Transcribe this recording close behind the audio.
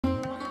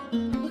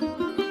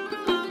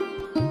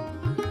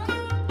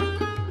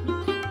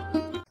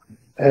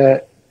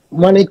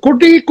মানে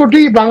কোটি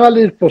কোটি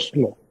বাঙালির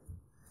প্রশ্ন,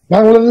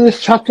 বাংলাদেশ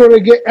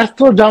ছাত্রলীগে এত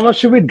জামা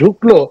শিবির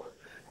ঢুকলো,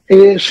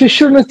 শীর্ষ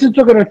নেতৃত্ব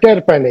কেন টের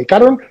পায় নাই?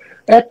 কারণ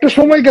একটা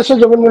সময় গেছে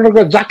যেমন মনে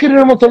করো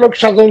জাকিরের মতো লোক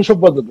সাধারণ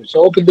সম্পাদক হয়েছে,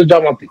 ও কিন্তু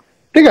জামাতি,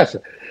 ঠিক আছে।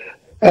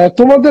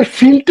 তোমাদের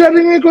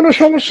ফিল্টারিং এ কোনো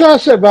সমস্যা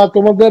আছে, বা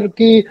তোমাদের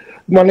কি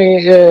মানে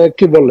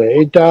কি বলে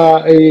এটা,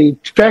 এই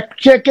ফ্যাক্ট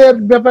চেকের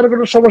ব্যাপারে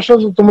কোনো সমস্যা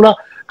আছে? তোমরা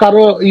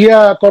কারো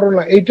করো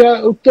না, এইটা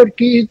উত্তর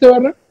কি হতে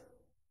পারে?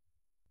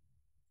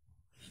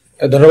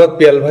 ধন্যবাদ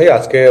পিয়াল ভাই।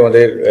 আজকে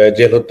আমাদের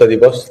জেল হত্যা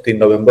দিবস 3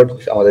 নভেম্বর,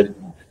 আমাদের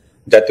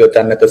জাতীয়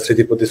চার নেতার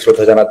স্মৃতির প্রতি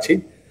শ্রদ্ধা জানাচ্ছি।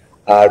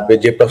 আর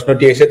যে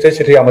প্রশ্নটি এসেছে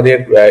সেটি আমাদের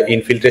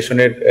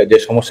ইনফিল্ট্রেশনের যে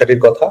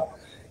সমস্যাটির কথা,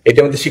 এটি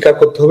আমাদের স্বীকার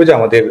করতে হবে যে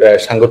আমাদের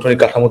সাংগঠনিক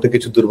কাঠামোতে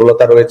কিছু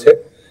দুর্বলতা রয়েছে,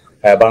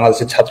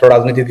 বাংলাদেশের ছাত্র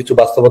রাজনীতির কিছু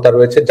বাস্তবতা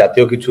রয়েছে,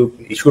 জাতীয় কিছু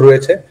ইস্যু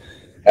রয়েছে,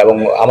 এবং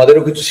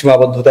আমাদেরও কিছু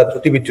সীমাবদ্ধতা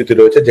ত্রুটি বিচ্যুতি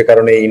রয়েছে, যে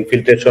কারণে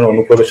ইনফিল্ট্রেশন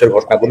অনুপ্রবেশের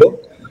ঘটনাগুলো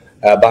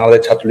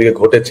বাংলাদেশ ছাত্রলীগে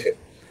ঘটেছে।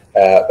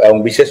 এবং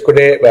বিশেষ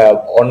করে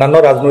অন্যান্য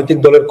রাজনৈতিক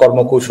দলের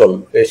কর্মকৌশল,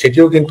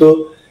 সেটিও কিন্তু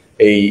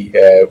এই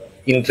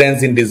ইন্ট্রেন্স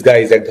ইন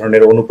ডিসগাইজ, এক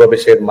ধরনের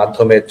অনুপ্রবেশের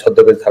মাধ্যমে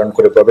ছদ্মবেশ ধারণ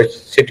করে প্রবেশ,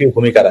 সেটিও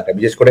ভূমিকা রাখে।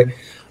 বিশেষ করে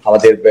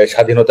আমাদের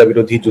স্বাধীনতা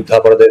বিরোধী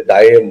যুদ্ধাপরাধের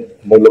দায়ে,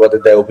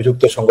 মৌলবাদের দায়ে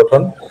অভিযুক্ত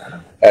সংগঠন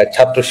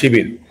ছাত্র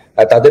শিবির,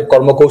 তাদের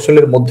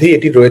কর্মকৌশলের মধ্যেই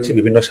এটি রয়েছে।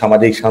 বিভিন্ন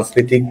সামাজিক,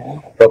 সাংস্কৃতিক,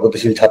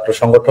 প্রগতিশীল ছাত্র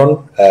সংগঠন,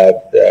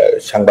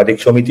 সাংবাদিক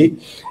সমিতি,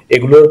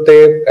 এগুলোতে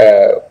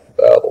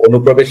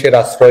অনুপ্রবেশের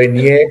আশ্রয়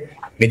নিয়ে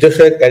নিজস্ব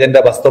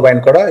এজেন্ডা বাস্তবায়ন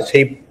করা,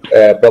 সেই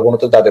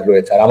প্রবণতা তাদের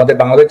রয়েছে। আর আমাদের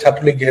বাংলাদেশ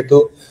ছাত্রলীগ যেহেতু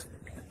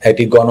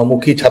একটি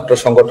গণমুখী ছাত্র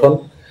সংগঠন,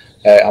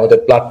 আমাদের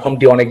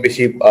প্ল্যাটফর্মটি অনেক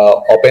বেশি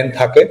ওপেন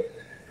থাকে,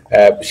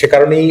 সে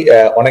কারণেই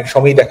অনেক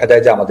সময় দেখা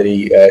যায় যে আমাদের এই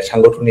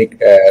সাংগঠনিক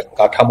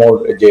কাঠামোর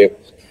যে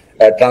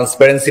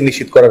ট্রান্সপারেন্সি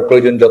নিশ্চিত করার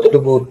প্রয়োজন,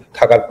 যতটুকু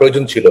থাকার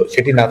প্রয়োজন ছিল,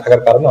 সেটি না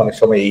থাকার কারণে অনেক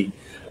সময় এই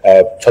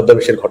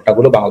ছদ্মবেশের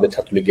ঘটনাগুলো বাংলাদেশ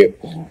ছাত্রলীগে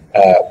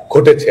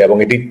ঘটেছে। এবং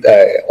এটি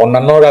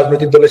অন্যান্য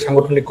রাজনৈতিক দলের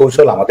সাংগঠনিক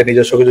কৌশল, আমাদের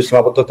নিজস্ব কিছু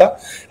সীমাবদ্ধতা,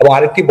 এবং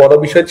আরেকটি বড়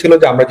বিষয় ছিল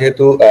যে আমরা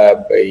যেহেতু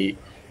এই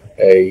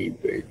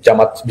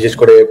জামাত, বিশেষ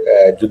করে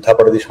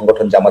যুদ্ধাপরাধী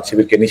সংগঠন জামাত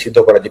শিবিরকে নিষিদ্ধ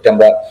করা, যেটা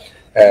আমরা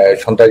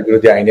সন্ত্রাস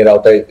বিরোধী আইনের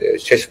আওতায়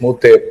শেষ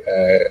মুহূর্তে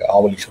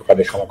আওয়ামী লীগ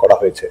সরকারের সময় করা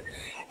হয়েছে,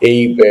 এই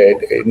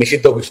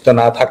নিষিদ্ধ ঘোষিত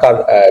না থাকার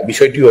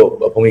বিষয়টিও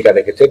ভূমিকা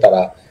রেখেছে।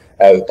 তারা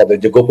তাদের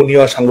যে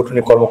গোপনীয়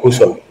সাংগঠনিক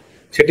কর্মকৌশল,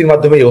 সেটির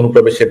মাধ্যমে এই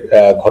অনুপ্রবেশের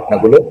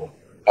ঘটনাগুলো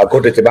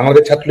ঘটেছে।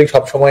 বাংলাদেশ ছাত্রলীগ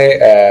সবসময়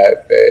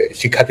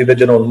শিক্ষার্থীদের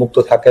জন্য উন্মুক্ত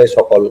থাকে,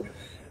 সকল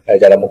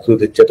যারা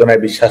মুক্তিযুদ্ধের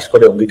চেতনায় বিশ্বাস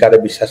করে, অঙ্গীকারে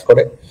বিশ্বাস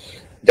করে,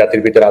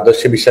 জাতির পিতার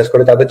আদর্শে বিশ্বাস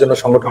করে, তাদের জন্য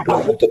সংগঠনটি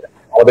উন্মুক্ত থাকে।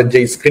 আমাদের যে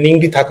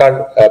স্ক্রিনিংটি থাকার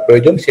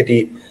প্রয়োজন, সেটি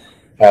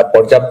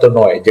পর্যাপ্ত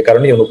নয়, যে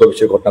কারণে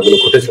অনুপ্রবেশের ঘটনাগুলো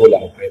ঘটেছে বলে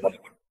আমি মনে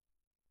করি।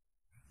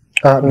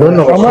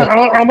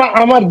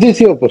 আমার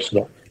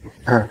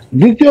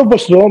দ্বিতীয়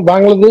প্রশ্ন,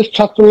 বাংলাদেশ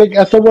ছাত্রলীগ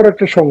এত বড়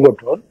একটা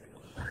সংগঠন,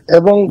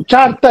 এবং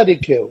 4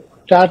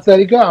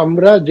 তারিখে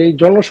আমরা যে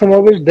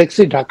জনসমাবেশ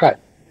দেখছি ঢাকায়,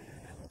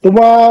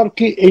 তোমার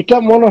কি এটা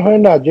মনে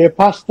হয় না যে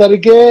 5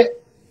 তারিখে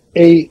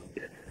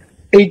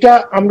এইটা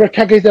আমরা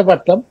ঠেকাইতে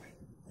পারতাম?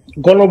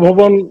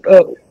 গণভবন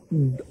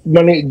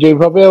মানে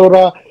যেভাবে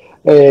ওরা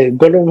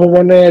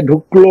গণভবনে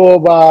ঢুকলো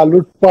বা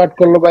লুটপাট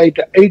করলো, বা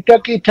এইটা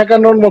কি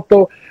ঠেকানোর মতো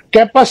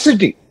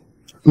ক্যাপাসিটি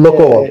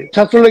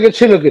ছাত্রলীগের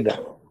ছিল কিনা?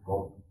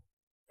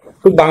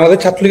 বাংলাদেশ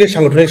ছাত্রলীগের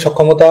সাংগঠনিক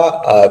সক্ষমতা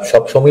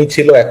সবসময়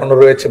ছিল, এখনো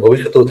রয়েছে,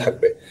 ভবিষ্যতেও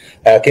থাকবে।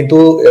 কিন্তু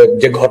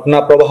যে ঘটনা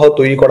প্রবাহ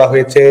তৈরি করা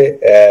হয়েছে,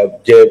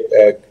 যে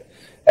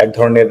এক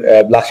ধরনের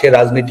লাশের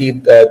রাজনীতি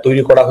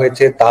তৈরি করা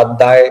হয়েছে, তার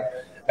দায়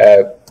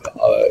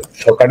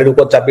সরকারের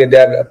উপর চাপিয়ে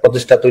দেওয়ার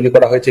প্রচেষ্টা তৈরি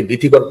করা হয়েছে,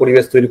 ভীতিকর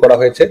পরিবেশ তৈরি করা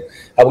হয়েছে,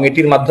 এবং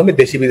এটির মাধ্যমে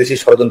দেশি বিদেশি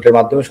ষড়যন্ত্রের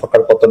মাধ্যমে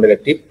সরকার পতনের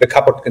একটি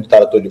প্রেক্ষাপট কিন্তু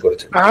তারা তৈরি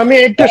করেছে। আমি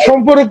একটা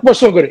সম্পর্ক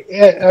প্রশ্ন করি,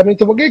 আমি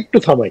তোমাকে একটু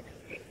থামাই।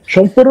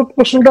 সম্পর্ক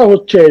প্রশ্নটা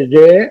হচ্ছে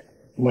যে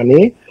মানে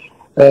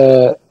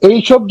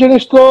এইসব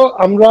জিনিস তো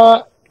আমরা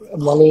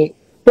মানে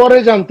পরে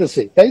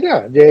জানতেছি, তাই না,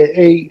 যে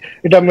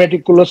এটা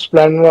মেটিকুলাস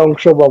প্ল্যানের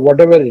অংশ বা হোয়াট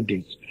এভার ইট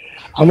ইজ।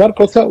 আমার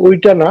কথা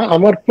ওইটা না,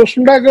 আমার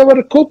প্রশ্নটা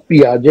একেবারে খুব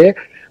যে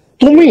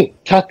তুমি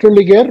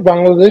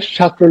বাংলাদেশ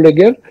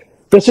ছাত্রলীগের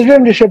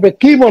প্রেসিডেন্ট হিসেবে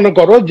কি মনে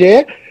করো যে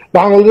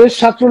বাংলাদেশ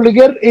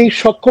ছাত্রলীগের এই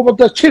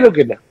সক্ষমতা ছিল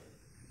কিনা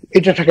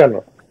এটা ঠেকানো?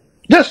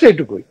 জাস্ট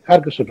এইটুকুই, আর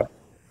কিছু না।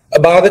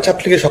 বাংলাদেশ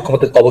ছাত্রলীগের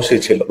সক্ষমতা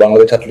অবশ্যই ছিল,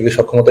 বাংলাদেশ ছাত্রলীগের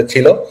সক্ষমতা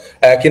ছিল,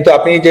 কিন্তু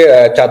আপনি যে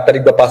 4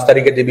 তারিখ বা 5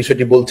 তারিখের যে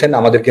বিষয়টি বলছেন,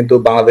 আমাদের কিন্তু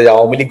বাংলাদেশ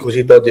আওয়ামী লীগ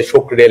ঘোষিত যে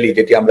শোক র্যালি,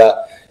 যেটি আমরা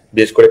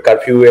বিশেষ করে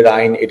কারফিউ এর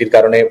আইন, এটির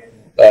কারণে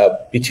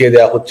পিছিয়ে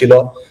দেওয়া হচ্ছিল,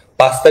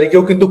 5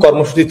 তারিখেও কিন্তু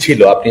কর্মসূচি ছিল,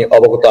 আপনি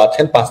অবগত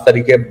আছেন। 5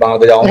 তারিখে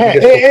বাংলাদেশ আওয়ামী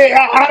লীগের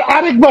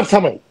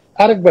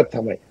আরেকবার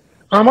থামাই,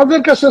 আমাদের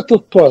কাছে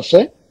তথ্য আছে,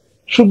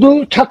 শুধু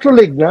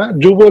ছাত্রলীগ না,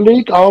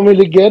 যুবলীগ, আওয়ামী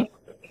লীগের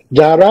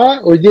যারা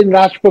ওই দিন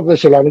রাজপথে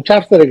ছিল, আমি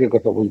 4 তারিখের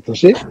কথা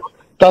বলতেছি,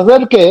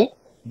 তাদেরকে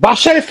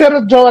বাসায়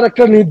ফেরত যাওয়ার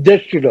একটা নির্দেশ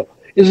ছিল।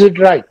 Is it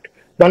right?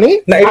 মানে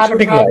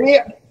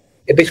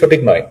এটাই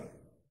সঠিক নয়।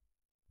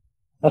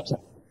 আচ্ছা,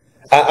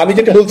 আমি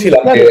যেটা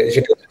বলছিলাম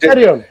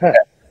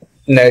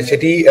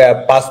সেটি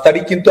 5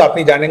 তারিখ, কিন্তু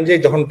আপনি জানেন যে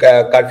যখন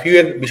কারফিউ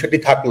এর বিষয়টি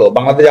থাকলো,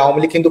 বাংলাদেশ আওয়ামী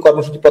লীগ কিন্তু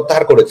কর্মসূচি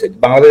প্রত্যাহার করেছে।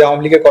 বাংলাদেশ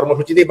আওয়ামী লীগের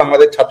কর্মসূচিতেই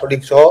বাংলাদেশ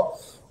ছাত্রলীগ সহ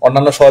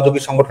অন্যান্য সহযোগী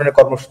সংগঠনের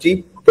কর্মসূচি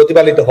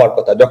প্রতিপালিত হওয়ার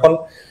কথা। যখন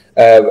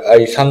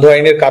এই সান্ধ্য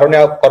আইনের কারণে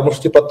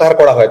কর্মসূচি প্রত্যাহার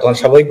করা হয়, তখন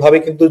স্বাভাবিকভাবে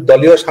কিন্তু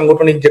দলীয়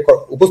সাংগঠনিক যে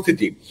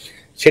উপস্থিতি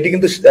সেটি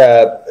কিন্তু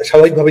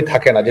স্বাভাবিকভাবেই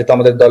থাকে না, যেহেতু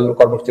আমাদের দল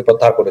কর্মসূচি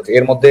প্রত্যাহার করেছে।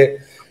 এর মধ্যে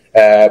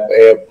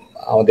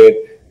আমাদের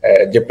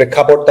যে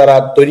প্রেক্ষাপট তারা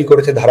তৈরি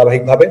করেছে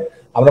ধারাবাহিকভাবে,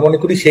 আমরা মনে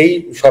করি সেই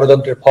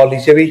ষড়যন্ত্রের ফল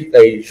হিসেবেই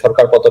এই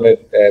সরকার পতনের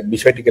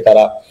বিষয়টিকে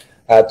তারা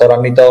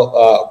ত্বরান্বিত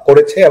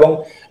করেছে। এবং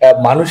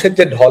মানুষের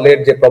যে ঢলের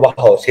যে প্রবাহ,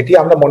 সেটি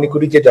আমরা মনে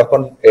করি যে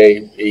যখন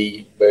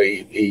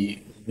এই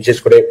বিশেষ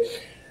করে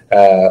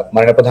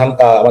মাননীয় প্রধান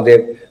আমাদের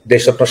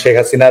দেশরত্ন শেখ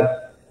হাসিনার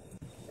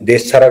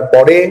দেশ ছাড়ার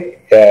পরে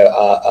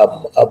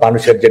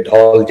মানুষের যে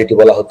ঢল যেটি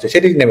বলা হচ্ছে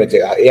সেটি নেমেছে।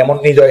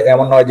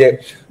 এমন নয় যে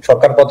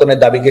সরকার পতনের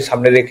দাবিকে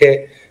সামনে রেখে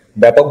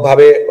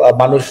ব্যাপকভাবে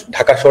মানুষ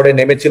ঢাকা শহরে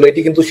নেমেছিল।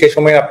 এটি কিন্তু সে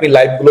সময় আপনি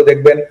লাইভ গুলো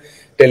দেখবেন,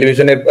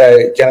 টেলিভিশনের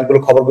চ্যানেলগুলো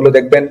খবরগুলো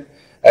দেখবেন,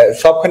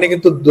 সবখানে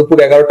কিন্তু দুপুর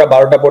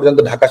 11টা-12টা পর্যন্ত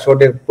ঢাকা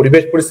শহরের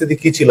পরিবেশ পরিস্থিতি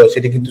কি ছিল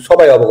সেটি কিন্তু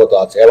সবাই অবগত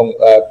আছে। এবং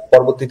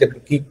পরবর্তীতে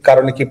কি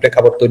কারণে কি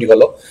প্রেক্ষাপট তৈরি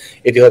হলো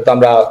এটি হয়তো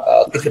আমরা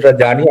কিছুটা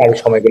জানি, আর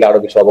সময়গুলো আরো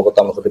বেশি অবগত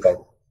আমরা হতে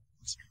পারবো।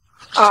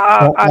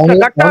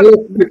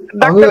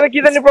 ডাক্তার কি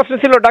জানি প্রশ্ন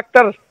ছিল,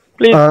 ডাক্তার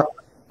প্লিজ।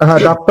 হ্যাঁ,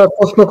 ডাক্তার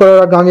প্রশ্ন করার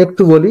আগে আমি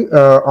একটু বলি,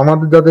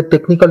 আমাদের যাদের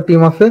টেকনিক্যাল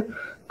টিম আছে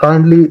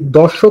কাইন্ডলি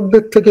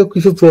দর্শকদের থেকেও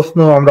কিছু প্রশ্ন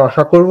আমরা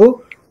আশা করব।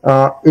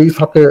 এই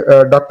ফাঁকে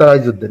ডাক্তার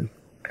আইজুদ্দিন।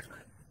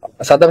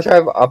 সাদ্দাম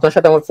সাহেব, আপনার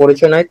সাথে আমার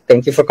পরিচয় নাই,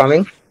 থ্যাংক ইউ ফর কামিং।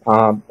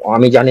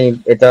 আমি জানি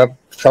এটা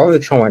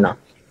স্বাভাবিক সময় না,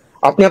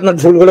 আপনি আপনার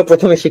ভুলগুলো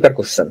প্রথমে স্বীকার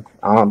করছেন।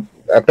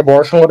 একটা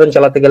বড় সংগঠন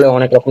চালাতে গেলে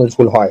অনেক রকমের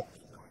ভুল হয়,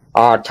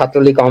 আর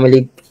ছাত্রলীগ আওয়ামী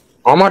লীগ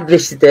আমার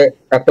দৃষ্টিতে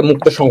একটা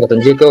মুক্ত সংগঠন,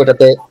 যে কেউ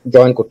এটাতে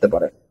জয়েন করতে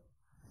পারে।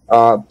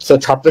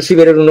 ছাত্র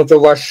শিবিরের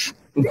অনুপ্রবাস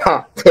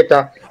সেটা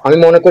আমি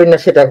মনে করি না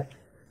সেটা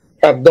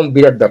একদম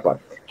বিরাট ব্যাপার।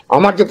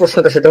 আমার যে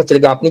প্রশ্নটা সেটা হচ্ছে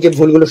আপনি যে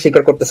ভুলগুলো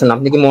স্বীকার করতেছেন,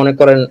 আপনি কি মনে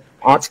করেন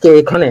আজকে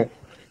এখানে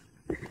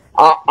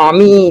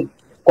আমি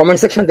কমেন্ট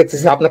সেকশন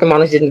দেখতেছি আপনাকে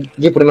মানুষ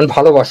যে পরিমাণ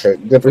ভালোবাসে,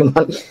 যে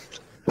পরিমাণ,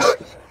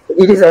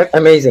 it is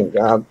amazing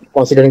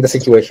considering the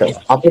situation.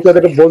 আপনি কি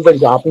ওদেরকে বলবেন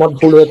যে আপনার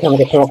ভুল হয়েছে,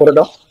 আমাকে ক্ষমা করে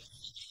দাও?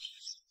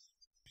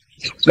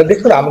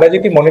 দেখুন, আমরা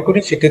যেটি মনে করি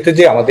সেটিতে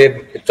যে আমাদের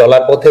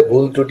চলার পথে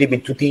ভুল ত্রুটি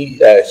বিচ্যুতি,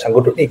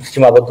 সাংগঠনিক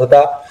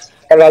সীমাবদ্ধতা,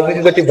 রাজনীতি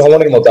একটি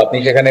ভ্রমণের মতো, আপনি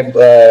সেখানে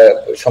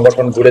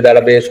সংগঠন ঘুরে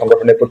দাঁড়াবে,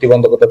 সংগঠনের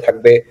প্রতিবন্ধকতা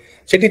থাকবে,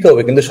 সেটি তো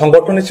হবে। কিন্তু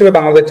সংগঠন হিসেবে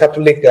বাংলাদেশ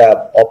ছাত্রলীগ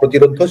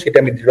অপ্রতিরোধ্য, সেটা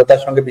আমি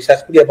দৃঢ়তার সঙ্গে বিশ্বাস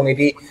করি। এবং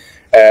এটি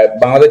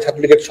বাংলাদেশ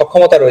ছাত্রলীগের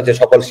সক্ষমতা রয়েছে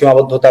সকল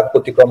সীমাবদ্ধতা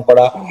অতিক্রম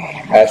করা,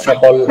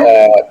 সকল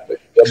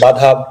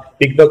বাধা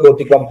বিঘ্নকে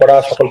অতিক্রম করা,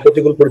 সকল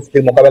প্রতিকূল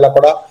পরিস্থিতির মোকাবেলা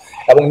করা,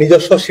 এবং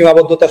নিজস্ব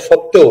সীমাবদ্ধতা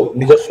সত্ত্বেও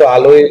নিজস্ব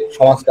আলোয়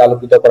সমাজকে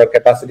আলোকিত করার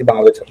ক্যাপাসিটি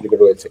বাংলাদেশ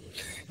ছাত্রলীগের রয়েছে।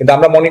 কিন্তু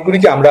আমরা মনে করি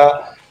যে আমরা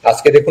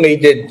আজকে দেখুন, এই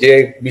যে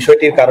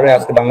বিষয়টির কারণে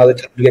আজকে বাংলাদেশ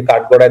ছাত্রলীগের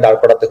কাঠগড়ায় দাঁড়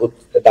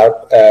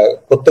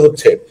করতে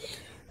হচ্ছে,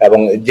 এবং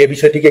যে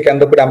বিষয়টিকে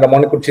কেন্দ্র করে আমরা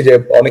মনে করছি যে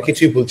অনেক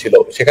কিছুই ভুল ছিল,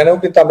 সেখানেও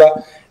কিন্তু আমরা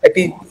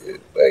একটি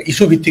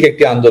ইস্যু ভিত্তিক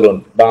একটি আন্দোলন,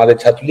 বাংলাদেশ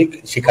ছাত্রলীগ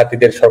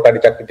শিক্ষার্থীদের সরকারি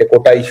চাকরিতে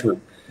কোটা ইস্যু,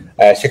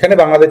 সেখানে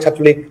বাংলাদেশ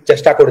ছাত্রলীগ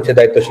চেষ্টা করেছে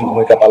দায়িত্বশীল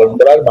ভূমিকা পালন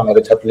করার।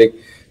 বাংলাদেশ ছাত্রলীগ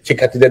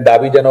শিক্ষার্থীদের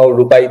দাবি যেন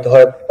রূপায়িত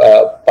হয়,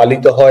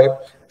 পালিত হয়,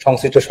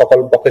 সংশ্লিষ্ট সকল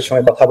পক্ষের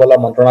সঙ্গে কথা বলা,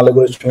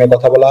 মন্ত্রণালয়গুলোর সঙ্গে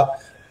কথা বলা,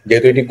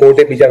 যেহেতু এটি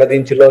কোর্টে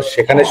বিচারাধীন ছিল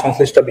সেখানে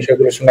সংশ্লিষ্ট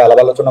বিষয়গুলোর সঙ্গে আলাপ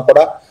আলোচনা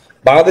করা,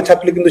 বাংলাদেশ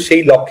ছাত্রলীগ কিন্তু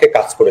সেই লক্ষ্যে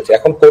কাজ করেছে।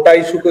 এখন কোটা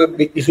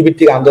ইস্যু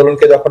ভিত্তিক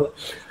আন্দোলনকে যখন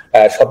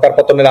সরকার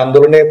পতনের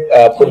আন্দোলনে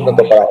পরিণত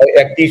করা হয়,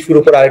 একটি ইস্যুর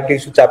উপর আরেকটি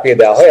ইস্যু চাপিয়ে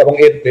দেওয়া হয়, এবং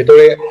এর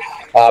ভেতরে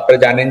আপনারা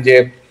জানেন যে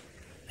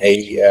এই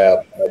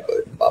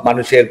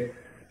মানুষের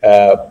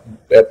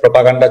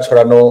প্রপাগান্ডা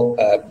ছড়ানো,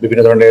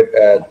 বিভিন্ন ধরনের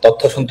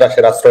তথ্য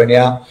সন্ত্রাসের আশ্রয়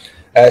নেওয়া,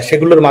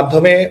 সেগুলোর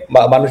মাধ্যমে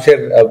মানুষের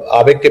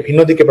আবেগকে ভিন্ন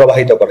দিকে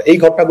প্রবাহিত করে, এই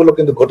ঘটনাগুলো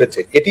কিন্তু ঘটেছে।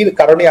 এটির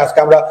কারণে আজকে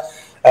আমরা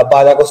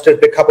 5 আগস্টের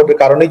প্রেক্ষাপটের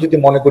কারণেই যদি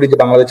মনে করি যে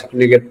বাংলাদেশ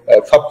ছাত্রলীগের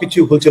সবকিছু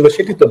ভুল ছিল,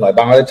 সেটি তো নয়।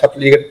 বাংলাদেশ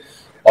ছাত্রলীগের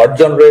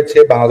অর্জন রয়েছে,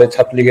 বাংলাদেশ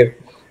ছাত্রলীগের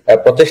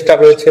প্রচেষ্টা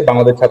রয়েছে,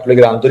 বাংলাদেশ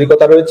ছাত্রলীগের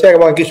আন্তরিকতা রয়েছে,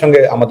 এবং একই সঙ্গে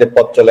আমাদের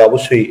পথ চলে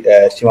অবশ্যই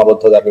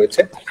সীমাবদ্ধতা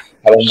রয়েছে।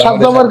 এবং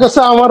আমার কাছে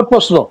আমার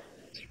প্রশ্ন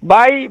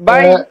ভাই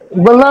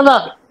না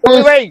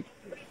ভাই,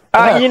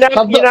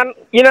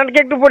 ইনানকে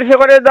একটু পরিচয়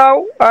করে দাও।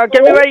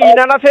 কেমি ভাই,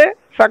 ইনান আছে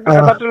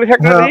ছাত্রলীগ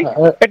সেক্রেটারি,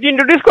 একটু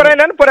ইন্ট্রোডিউস করে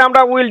নেন, পরে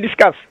আমরা উইল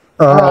ডিসকাস।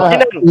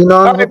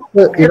 ইনান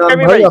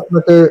ভাই,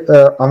 আপনাকে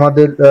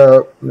আমাদের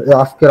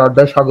আজকের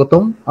আড্ডায়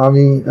স্বাগতম।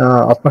 আমি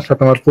আপনার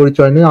সাথে আমার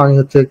পরিচয় নেই, আমি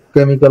হচ্ছে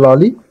কেমিক্যাল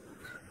আলী,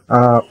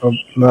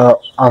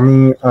 আমি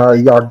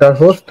এই আড্ডার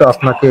হোস্ট।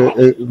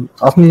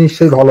 আপনি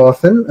নিশ্চয়ই ভালো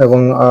আছেন এবং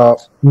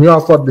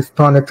নিরাপদ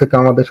স্থানে থেকে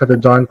আমাদের সাথে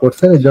জয়েন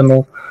করছেন, এই জন্য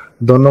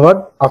ধন্যবাদ।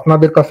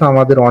 আপনাদের কাছে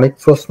আমাদের অনেক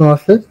প্রশ্ন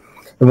আছে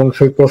এবং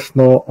সেই প্রশ্ন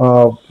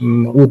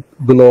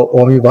গুলো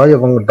অমি ভাই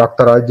এবং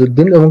ডাক্তার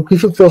আইজুদ্দিন, এবং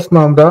কিছু প্রশ্ন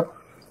আমরা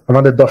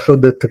আমাদের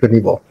দর্শকদের থেকে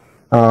নিব।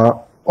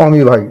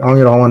 অমি ভাই, আমি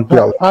রহমান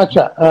পিয়াল।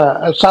 আচ্ছা,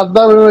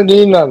 সাদ্দাম এবং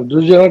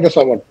দুজনের কাছে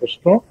আমার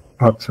প্রশ্ন।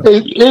 আচ্ছা,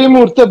 এই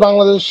মুহূর্তে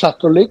বাংলাদেশ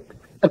ছাত্রলীগ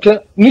একটা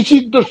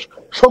নিষিদ্ধ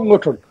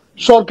সংগঠন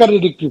সরকারি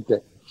ডিক্রিতে,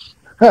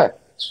 হ্যাঁ,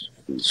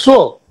 সো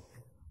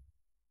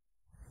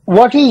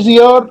হোয়াট ইজ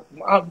ইয়োর,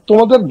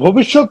 তোমাদের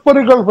ভবিষ্যৎ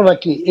পরিকল্পনা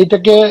কি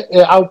এটাকে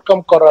আউটকাম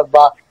করার,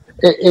 বা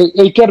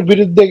এইটার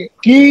বিরুদ্ধে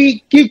কি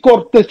কি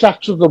করতে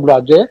চাচ্ছ তোমরা,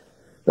 যে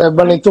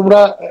মানে তোমরা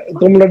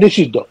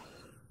নিষিদ্ধ?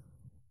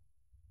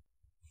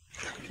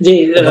 জি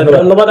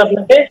ধন্যবাদ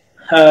আপনাকে।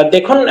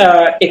 দেখুন,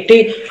 একটি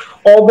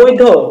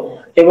অবৈধ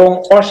এবং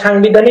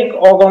অসাংবিধানিক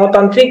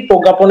অগণতান্ত্রিক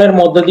প্রজ্ঞাপনের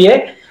মধ্য দিয়ে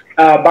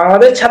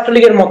বাংলাদেশ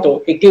ছাত্রলীগের মতো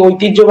একটি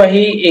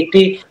ঐতিহ্যবাহী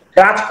একটি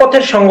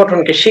রাজপথের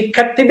সংগঠনকে,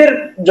 শিক্ষার্থীদের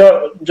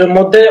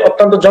মধ্যে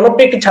অত্যন্ত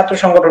জনপ্রিয় একটি ছাত্র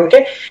সংগঠনকে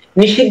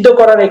নিষিদ্ধ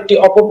করার একটি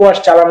অপপ্রয়াস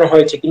চালানো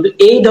হয়েছে। কিন্তু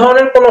এই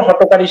ধরনের কোন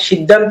হঠকারী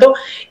সিদ্ধান্ত,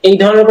 এই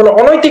ধরনের কোন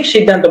অনৈতিক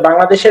সিদ্ধান্ত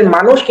বাংলাদেশের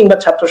মানুষ কিংবা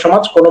ছাত্র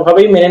সমাজ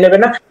কোনোভাবেই মেনে নেবে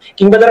না,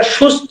 কিংবা যারা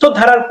সুস্থ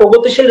ধারার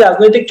প্রগতিশীল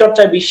রাজনৈতিক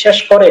চর্চায় বিশ্বাস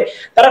করে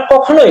তারা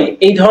কখনোই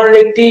এই ধরনের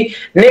একটি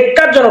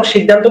নেক্কারজনক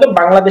সিদ্ধান্তকে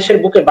বাংলাদেশের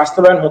বুকে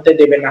বাস্তবায়ন হতে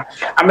দেবে না।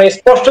 আমরা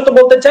স্পষ্টত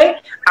বলতে চাই,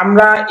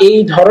 আমরা এই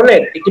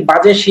ধরনের একটি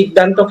বাজে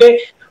সিদ্ধান্তকে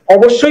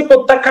অবশ্যই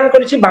প্রত্যাখ্যান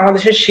করেছি,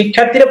 বাংলাদেশের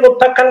শিক্ষার্থীরা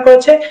প্রত্যাখ্যান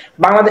করেছে,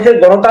 বাংলাদেশের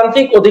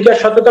গণতান্ত্রিক অধিকার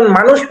সচেতন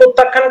মানুষ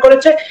প্রত্যাখ্যান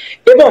করেছে,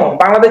 এবং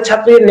বাংলাদেশ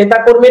ছাত্রলীগের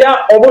নেতাকর্মীরা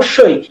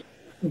অবশ্যই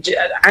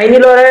আইনি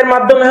লড়াইয়ের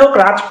মাধ্যমে হোক,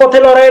 রাজপথে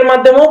লড়াইয়ের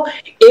মাধ্যমে হোক,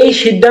 এই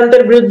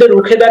সিদ্ধান্তের বিরুদ্ধে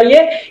রুখে দাঁড়িয়ে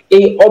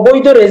এই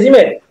অবৈধ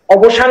রেজিমের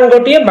অবসান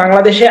ঘটিয়ে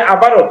বাংলাদেশে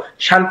আবারও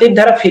শান্তির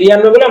ধারা ফিরিয়ে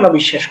আনবে বলে আমরা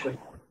বিশ্বাস করি।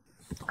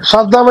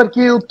 সাদ্দামের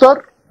কি উত্তর?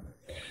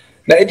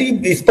 না, এটি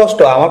স্পষ্ট।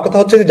 আমার কথা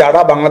হচ্ছে যে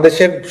যারা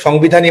বাংলাদেশের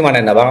সংবিধানই মানে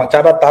না,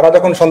 তারা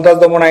যখন সন্ত্রাস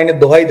দমন আইনের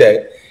দোহাই দেয়,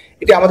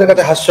 এটি আমাদের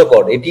কাছে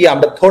হাস্যকর। এটি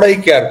আমরা থোড়াই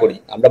কেয়ার করি।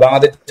 আমরা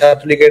বাংলাদেশ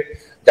ছাত্রলীগের,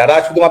 যারা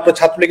শুধুমাত্র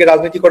ছাত্রলীগের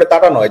রাজনীতি করে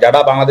তারা নয়, যারা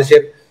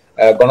বাংলাদেশের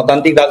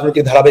গণতান্ত্রিক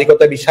রাজনৈতিক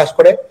ধারাবাহিকতায় বিশ্বাস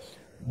করে,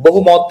 বহু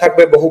মত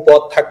থাকবে, বহু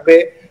পথ থাকবে,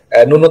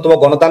 ন্যূনতম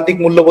গণতান্ত্রিক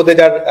মূল্যবোধে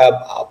যার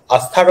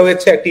আস্থা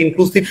রয়েছে, একটি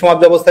ইনক্লুসিভ সমাজ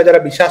ব্যবস্থায়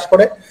যারা বিশ্বাস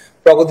করে,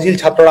 প্রগতিশীল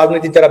ছাত্র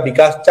রাজনীতির যারা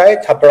বিকাশ চায়,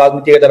 ছাত্র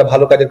রাজনীতিকে যারা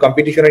ভালো কাজের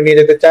কম্পিটিশনে নিয়ে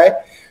যেতে চায়,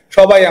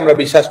 সবাই আমরা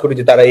বিশ্বাস করি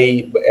যে তারা এই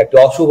একটি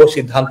অশুভ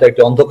সিদ্ধান্ত,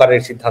 একটি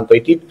অন্ধকারের সিদ্ধান্ত,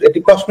 এটি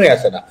প্রশ্নই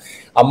আসে না।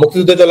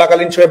 মুক্তিযুদ্ধ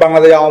চলাকালীন সময়ে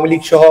বাংলাদেশ আওয়ামী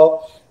লীগ সহ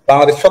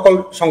বাংলাদেশ সকল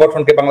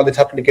সংগঠনকে বাংলাদেশ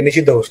ছাত্রলীগকে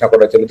নিষিদ্ধ ঘোষণা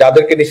করেছিল।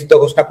 যাদেরকে নিষিদ্ধ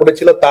ঘোষণা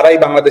করেছিল তারাই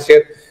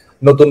বাংলাদেশের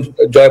নতুন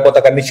জয়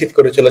পতাকা নিশ্চিত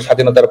করেছিল,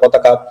 স্বাধীনতার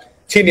পতাকা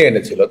ছিনিয়ে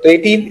এনেছিল। তো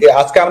এটি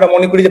আজকে আমরা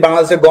মনে করি যে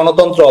বাংলাদেশের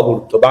গণতন্ত্র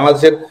অবরুদ্ধ,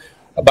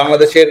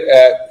 বাংলাদেশের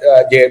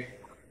যে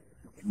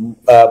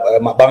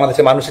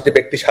বাংলাদেশের মানুষের যে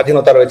ব্যক্তি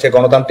স্বাধীনতা রয়েছে,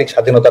 গণতান্ত্রিক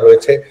স্বাধীনতা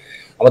রয়েছে,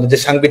 আমাদের যে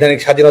সাংবিধানিক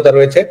স্বাধীনতা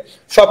রয়েছে,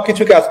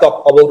 সবকিছুকে আজকে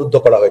অবরুদ্ধ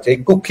করা হয়েছে। এই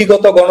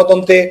কুক্ষিগত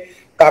গণতন্ত্রে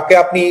কাকে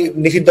আপনি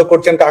নিষিদ্ধ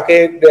করছেন, কাকে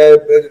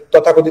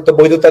তথাকথিত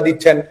বৈধতা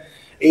দিচ্ছেন,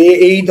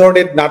 এই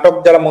ধরনের নাটক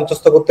যারা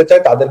মঞ্চস্থ করতে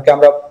চায় তাদেরকে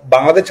আমরা,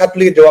 বাংলাদেশ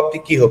ছাত্রলীগের জবাবটি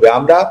কি হবে?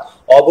 আমরা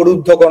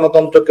অবরুদ্ধ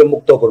গণতন্ত্রকে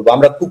মুক্ত করব,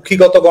 আমরা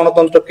কুক্ষিগত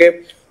গণতন্ত্রকে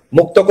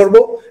মুক্ত করব,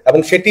 এবং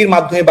সেটির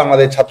মাধ্যমে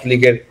বাংলাদেশ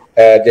ছাত্রলীগের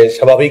যে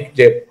স্বাভাবিক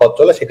যে পথ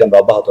চলে সেটা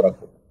আমরা অব্যাহত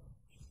রাখবো।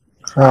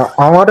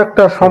 আমার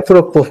একটা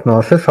সম্পূরক প্রশ্ন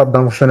আছে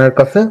সাদ্দাম হোসেনের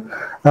কাছে।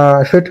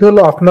 সেটি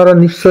হলো, আপনারা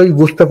নিশ্চয়ই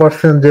বুঝতে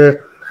পারছেন যে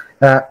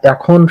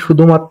এখন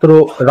শুধুমাত্র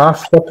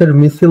রাজপথের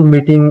মিছিল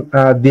মিটিং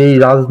দিয়েই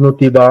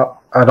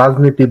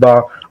রাজনীতি বা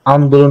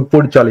আন্দোলন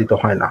পরিচালিত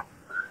হয় না।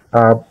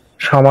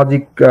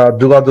 সামাজিক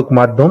যোগাযোগ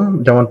মাধ্যম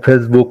যেমন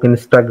ফেসবুক,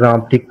 ইনস্টাগ্রাম,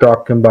 টিকটক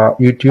কিংবা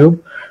ইউটিউব,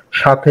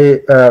 সাথে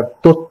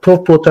তথ্য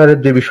প্রচারের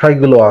যে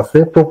বিষয়গুলো আছে,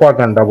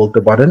 প্রোপাগান্ডা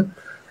বলতে পারেন,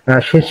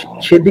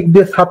 সেদিক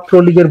দিয়ে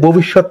ছাত্রলীগের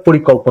ভবিষ্যৎ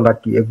পরিকল্পনা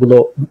কি এগুলো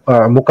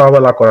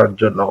মোকাবেলা করার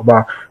জন্য বা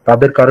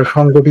তাদের কারো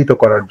সংগঠিত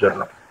করার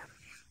জন্য?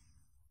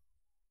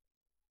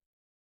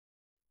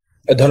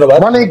 ধন্যবাদ।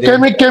 মানে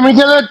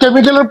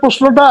কেমিক্যালের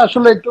প্রশ্নটা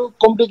আসলে একটু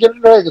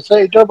কমপ্লিকেটেড হয়ে গেছে।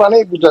 এটা মানে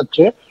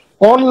বোঝাচ্ছে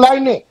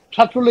অনলাইনে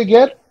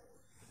ছাত্রলীগের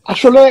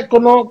আসলে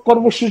কোনো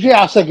কর্মসূচি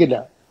আছে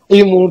কিনা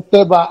এই মুহূর্তে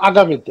বা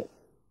আগামীতে।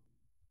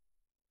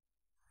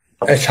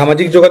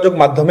 সামাজিক যোগাযোগ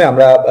মাধ্যমে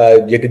আমরা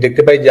যেটি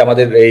দেখতে পাই যে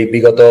আমাদের এই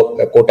বিগত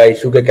কোটা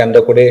ইস্যুকে কেন্দ্র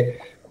করে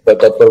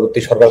তৎপরবর্তী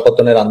সরকার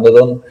পতনের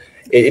আন্দোলন,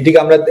 এটিকে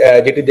আমরা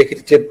যেটি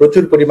দেখেছি যে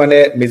প্রচুর পরিমাণে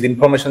মিস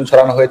ইনফরমেশন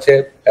ছড়ানো হয়েছে,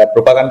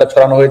 প্রোপাগান্ডা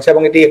ছড়ানো হয়েছে,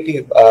 এবং এটি একটি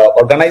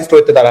অর্গানাইজড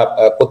হইতে তারা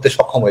করতে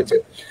সক্ষম হয়েছে।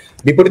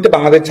 বিপরীতে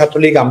বাংলাদেশ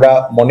ছাত্রলীগ আমরা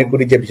মনে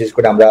করি যে বিশেষ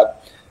করে আমরা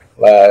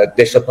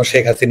দেশরত্ন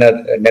শেখ হাসিনার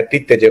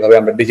নেতৃত্বে যেভাবে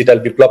আমরা ডিজিটাল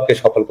বিপ্লবকে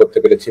সফল করতে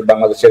পেরেছি,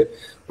 বাংলাদেশের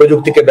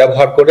প্রযুক্তিকে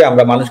ব্যবহার করে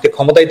আমরা মানুষকে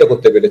ক্ষমতায়িত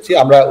করতে পেরেছি,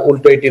 আমরা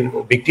উল্টো এটির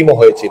ভিকটিমও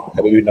হয়েছি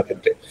বিভিন্ন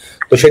ক্ষেত্রে।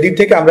 তো সেদিক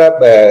থেকে আমরা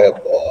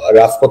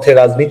রাজপথের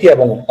রাজনীতি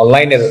এবং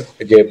অনলাইনের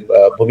যে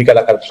ভূমিকা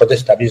রাখার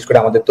প্রচেষ্টা, বিশেষ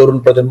করে আমাদের তরুণ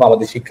প্রজন্ম,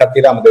 আমাদের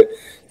শিক্ষার্থীরা, আমাদের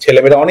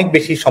ছেলেমেয়েরা অনেক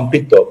বেশি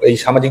সম্পৃক্ত এই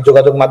সামাজিক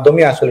যোগাযোগ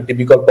মাধ্যমে আসলে একটি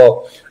বিকল্প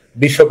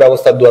বিশ্ব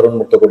ব্যবস্থার দুয়ার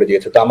উন্মুক্ত করে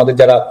দিয়েছে। তো আমাদের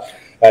যারা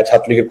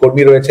ছাত্রলীগের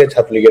কর্মী রয়েছে,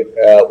 ছাত্রলীগের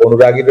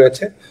অনুরাগী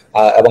রয়েছে,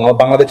 এবং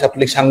বাংলাদেশ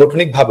ছাত্রলীগ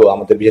সাংগঠনিক ভাবেও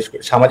আমাদের বিশেষ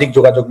করে সামাজিক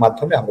যোগাযোগ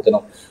মাধ্যমে আমরা যেন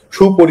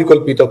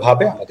সুপরিকল্পিত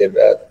ভাবে আমাদের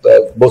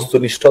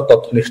বস্তুনিষ্ঠ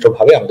তথ্যনিষ্ঠ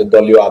ভাবে আমাদের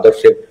দলীয়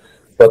আদর্শের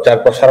প্রচার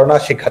প্রসারণা,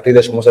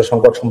 শিক্ষার্থীদের সমস্যা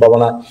সংকট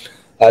সম্ভাবনা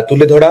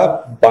তুলে ধরা,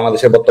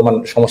 বাংলাদেশের বর্তমান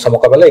সমস্যা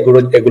মোকাবেলা,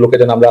 এগুলোকে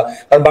যেন আমরা,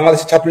 কারণ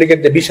বাংলাদেশের ছাত্রলীগের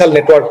যে বিশাল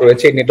নেটওয়ার্ক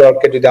রয়েছে, এই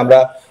নেটওয়ার্ককে যদি আমরা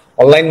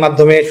অনলাইন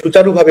মাধ্যমে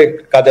সুচারুভাবে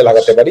কাজে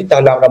লাগাতে পারি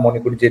তাহলে আমরা মনে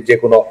করি যে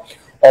কোনো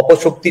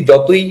অপশক্তি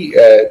যতই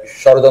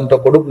ষড়যন্ত্র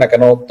করুক না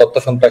কেন, তথ্য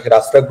সন্ত্রাসের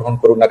আশ্রয় গ্রহণ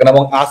করুক না কেন,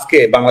 এবং আজকে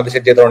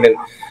বাংলাদেশের যে ধরনের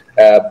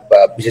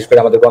বিশেষ করে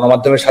আমাদের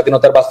গণমাধ্যমের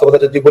স্বাধীনতার বাস্তবতা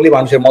যদি বলি,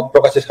 মানুষের মত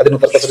প্রকাশের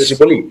স্বাধীনতার কথা যদি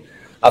বলি,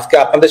 আজকে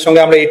আপনাদের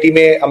সঙ্গে আমরা এই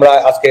টিমে আমরা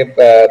আজকে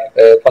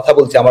কথা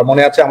বলছি, আমার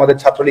মনে আছে আমাদের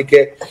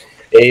ছাত্রলীগকে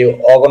এই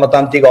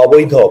অগণতান্ত্রিক,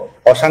 অবৈধ,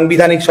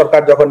 অসাংবিধানিক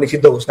সরকার যখন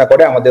নিষিদ্ধ ঘোষণা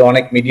করে, আমাদের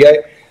অনেক মিডিয়ায়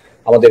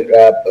আমাদের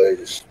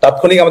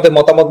তাৎক্ষণিক আমাদের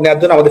মতামত নেওয়ার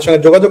জন্য আমাদের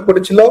সঙ্গে যোগাযোগ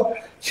করেছিল।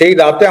 সেই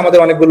রাতে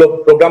আমাদের অনেকগুলো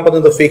প্রোগ্রাম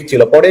পর্যন্ত ফিক্স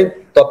ছিল। পরে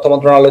তথ্য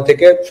মন্ত্রণালয়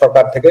থেকে,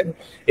 সরকার থেকে,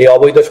 এই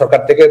অবৈধ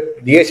সরকার থেকে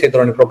দিয়ে সেই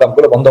ধরনের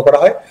প্রোগ্রামগুলো বন্ধ করা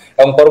হয়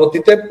এবং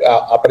পরবর্তীতে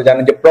আপনারা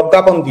জানেন যে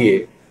প্রজ্ঞাপন দিয়ে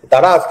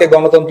তারা আজকে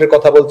গণতন্ত্রের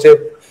কথা বলছে,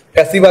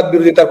 ফ্যাসিবাদ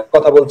বিরোধিতার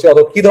কথা বলছে,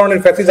 অথবা কি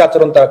ধরনের ফ্যাসিস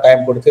আচরণ তারা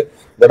কায়েম করেছে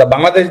গোটা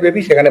বাংলাদেশ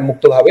ব্যাপী, সেখানে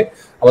মুক্তভাবে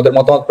আমাদের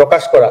মতামত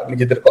প্রকাশ করা,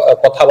 নিজেদের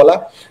কথা বলা,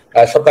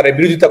 সরকারের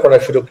বিরোধিতা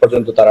করার সুযোগ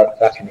পর্যন্ত তারা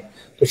রাখেনি।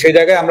 তো সেই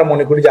জায়গায় আমরা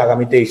মনে করি যে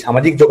আগামীতে এই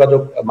সামাজিক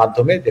যোগাযোগ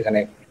মাধ্যমে যেখানে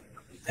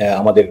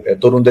আমাদের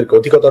তরুণদেরকে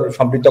অধিকতর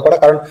সম্পৃক্ত করা,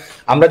 কারণ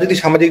আমরা যদি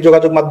সামাজিক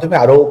যোগাযোগ মাধ্যমে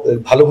আরো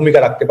ভালো ভূমিকা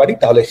রাখতে পারি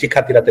তাহলে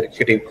শিক্ষার্থীরা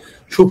সেটি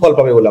সুফল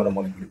পাবে বলে আমরা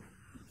মনে করি।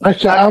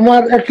 আচ্ছা,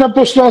 আমার একটা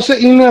প্রশ্ন আছে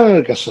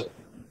ইউনিয়নের কাছে,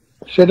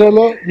 সেটা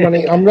হলো মানে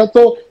আমরা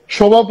তো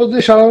সভাপতি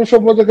সাধারণ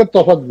সম্পাদকের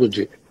তফাৎ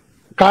বুঝি,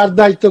 কার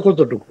দায়িত্ব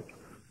কতটুকু।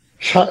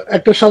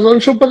 একটা সাধারণ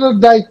সম্পাদকের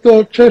দায়িত্ব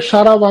হচ্ছে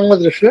সারা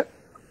বাংলাদেশে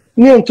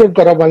নিয়ন্ত্রণ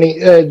করা, মানে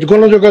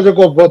গণযোগাযোগ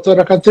অব্যাহত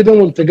রাখা,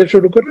 তৃণমূল থেকে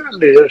শুরু করে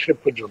লিডারশিপ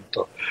পর্যন্ত।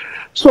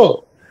 সো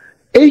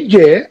এই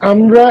যে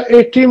আমরা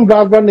এই টিম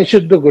বারবার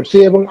নিষিদ্ধ করছি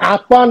এবং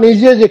আপা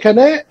নিজে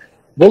যেখানে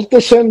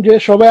বলতেছেন যে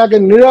সবাই আগে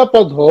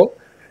নিরাপদ হোক,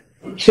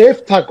 সেফ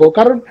থাকো,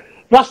 কারণ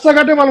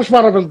রাস্তাঘাটে মানুষ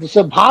মারা ফেলতেছে,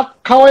 ভাত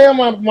খাওয়াইয়া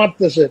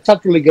মারতেছে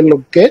ছাত্রলীগের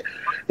লোককে,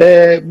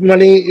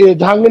 মানে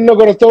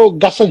জাহাঙ্গীরনগরে তো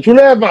গাছে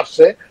ঝুলে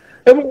মারছে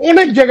এবং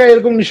অনেক জায়গায়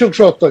এরকম নৃশংস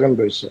হত্যাকাণ্ড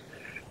হয়েছে।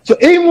 তো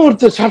এই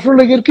মুহূর্তে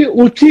ছাত্রলীগের কি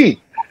উচিত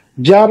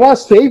যারা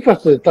সেফ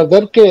আছে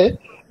তাদেরকে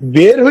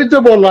বের হইতে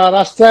বলা,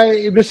 রাস্তায়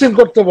মিছিল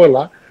করতে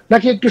বলা,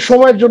 নাকি একটু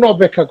সময়ের জন্য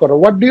অপেক্ষা করো?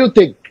 What do you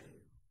think?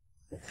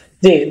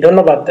 জি,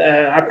 ধন্যবাদ।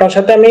 আপনার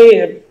সাথে আমি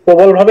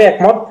প্রবলভাবে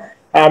একমত।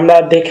 আমরা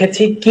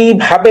দেখেছি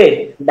কিভাবে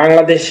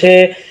বাংলাদেশে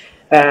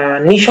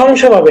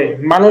নৃশংসভাবে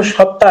মানুষ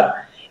হত্যার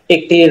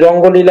একটি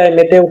রঙ্গলীলায়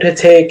মেতে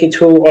উঠেছে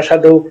কিছু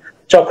অসাধু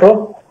চক্র।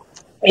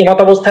 এই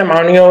অবস্থায়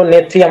মাননীয়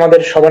নেত্রী,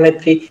 আমাদের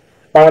সভানেত্রী,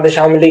 বাংলাদেশ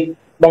আওয়ামী লীগ,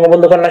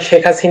 বঙ্গবন্ধু কন্যা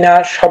শেখ হাসিনা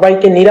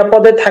সবাইকে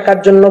নিরাপদে থাকার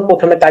জন্য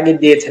প্রথমে তাগিদ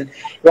দিয়েছেন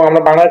এবং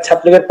আমরা বাংলাদেশ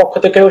ছাত্রলীগের পক্ষ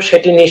থেকেও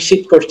সেটি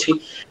নিশ্চিত করছি।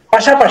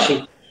 পাশাপাশি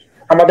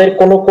আমাদের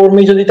কোনো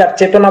কর্মী যদি তার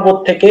চেতনাবোধ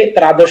থেকে,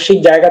 তার আদর্শিক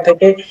জায়গা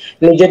থেকে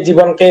নিজের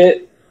জীবনকে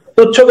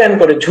তুচ্ছ জ্ঞান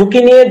করে ঝুঁকি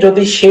নিয়ে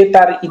যদি সে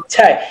তার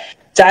ইচ্ছায়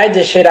চায়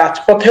যে সে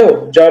রাজপথেও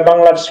জয়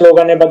বাংলার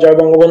স্লোগানে বা জয়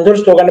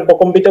বঙ্গবন্ধুর স্লোগানে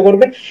প্রকম্পিত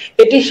করবে,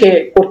 এটি সে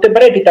করতে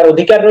পারে, এটি তার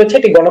অধিকার রয়েছে,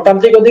 এটি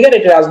গণতান্ত্রিক অধিকার,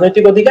 এটি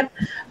রাজনৈতিক অধিকার।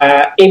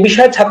 এই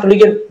বিষয়ে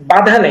ছাত্রলীগের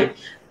বাধা নেই।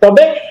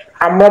 তবে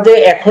আমরা যে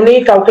এখনই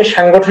কাউকে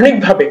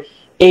সাংগঠনিকভাবে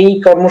এই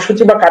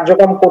কর্মসূচি বা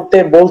কার্যক্রম করতে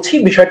বলছি,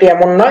 বিষয়টি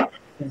এমন নয়।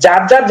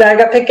 যার যার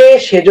জায়গা থেকে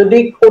সে যদি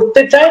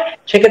করতে চায়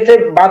সেক্ষেত্রে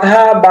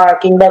বাধা বা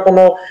কিংবা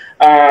কোনো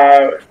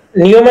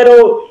নিয়মেরও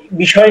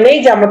বিষয় নেই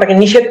যে আমরা তাকে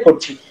নিষেধ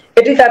করছি,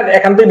 এটি তার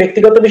একান্তই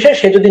ব্যক্তিগত বিষয়।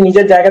 সে যদি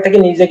নিজের জায়গা থেকে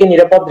নিজেকে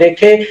নিরাপদ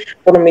রেখে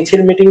কোনো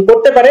মিছিল মিটিং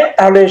করতে পারে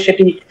তাহলে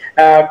সেটি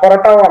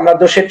করাটাও আমরা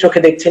দোষের চোখে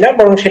দেখছি না,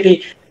 বরং সেটি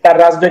তার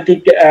রাজনৈতিক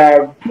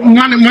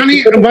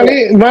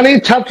মানে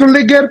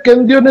ছাত্রলীগের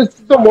কেন্দ্রীয়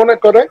নেতৃত্ব মনে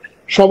করে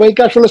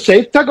সবাইকে আসলে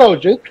সেফ থাকা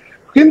উচিত,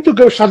 কিন্তু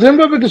কেউ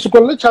স্বাধীনভাবে কিছু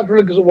করলে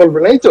ছাত্রলীগ কিছু বলবে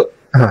না, এই তো?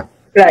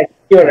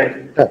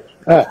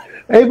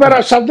 এইবার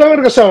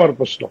সাদ্দামের কাছে আমার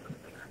প্রশ্ন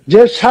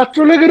যে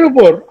ছাত্রলীগের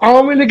উপর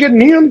আওয়ামী লীগের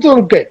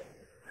নিয়ন্ত্রণকে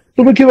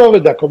তুমি কিভাবে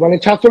দেখো? মানে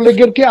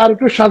ছাত্রলীগের কি আর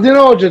একটু স্বাধীন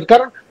হওয়া উচিত?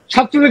 কারণ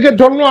ছাত্রলীগের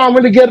জন্ম আওয়ামী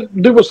লীগের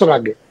 2 বছর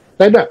আগে,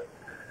 তাই না?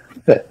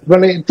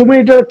 মানে তুমি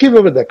এটা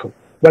কিভাবে দেখো?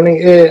 মানে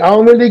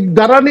আওয়ামী লীগ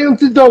দ্বারা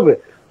নিয়ন্ত্রিত হবে?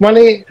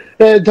 মানে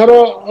ধরো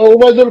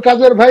ওবায়দুল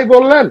কাদের ভাই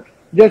বললেন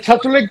যে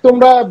ছাত্রলীগ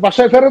তোমরা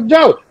বাসায় ফেরত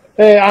যাও,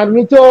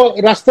 আর্মি তো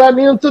রাস্তা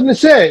নিয়ন্ত্রণ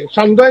নিচ্ছে,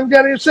 সান্ধ্য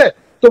জানিয়েছে,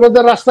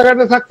 তোমাদের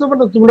রাস্তাঘাটে থাকতে হবে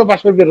না, তোমরা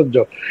বাসায় ফেরত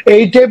যাও,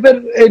 এই টাইপের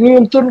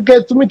নিয়ন্ত্রণকে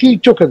তুমি কি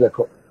চোখে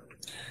দেখো?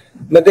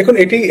 না, দেখুন,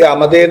 এটি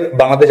আমাদের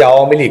বাংলাদেশ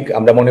আওয়ামী লীগ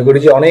আমরা মনে করি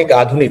যে অনেক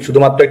আধুনিক,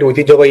 শুধুমাত্র একটি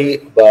ঐতিহ্যবাহী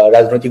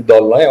রাজনৈতিক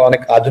দল নয়,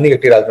 অনেক আধুনিক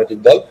একটি রাজনৈতিক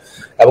দল।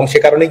 এবং সে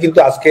কারণে কিন্তু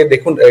আজকে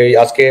দেখুন,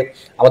 আজকে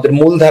আমাদের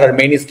মূলধারার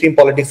মেইন স্ট্রিম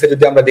পলিটিক্সে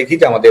যদি আমরা দেখি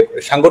যে আমাদের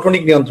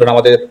সাংগঠনিক নিয়ন্ত্রণ,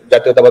 আমাদের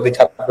জাতীয়তাবাদী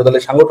ছাত্র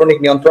দলের সাংগঠনিক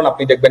নিয়ন্ত্রণ,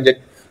 আপনি দেখবেন যে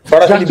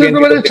সরাসরি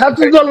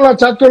ছাত্রদল না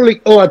ছাত্রলীগ।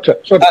 ও আচ্ছা,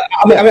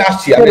 আমি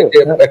আসছি, আমি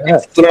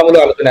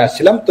তুলনামূলক আলোচনায়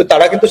আসছিলাম। তো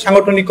তারা কিন্তু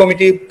সাংগঠনিক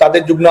কমিটি,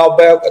 তাদের যুগ্ম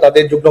আহ্বায়ক,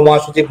 তাদের যুগ্ম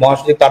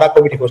মহাসচিব, তারা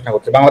কমিটি ঘোষণা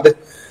করছে। বাংলাদেশ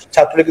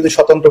ছাত্রলীগ কিন্তু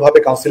স্বতন্ত্রভাবে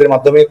কাউন্সিলের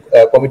মাধ্যমে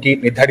কমিটি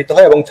নির্ধারিত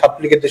হয় এবং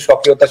ছাত্রলীগের যে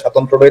সক্রিয়তা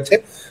স্বতন্ত্র রয়েছে,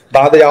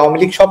 বাংলাদেশ আওয়ামী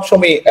লীগ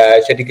সবসময়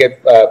সেটিকে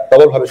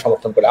প্রবলভাবে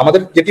সমর্থন করে।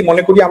 আমাদের যেটি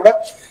মনে করি আমরা,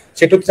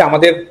 সেটা হচ্ছে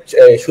আমাদের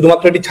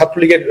শুধুমাত্র এটি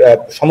ছাত্রলীগের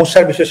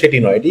সমস্যার বিষয় সেটি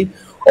নয়, এটি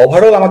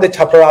ওভারঅল আমাদের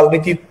ছাত্র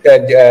রাজনীতির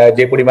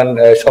যে পরিমাণ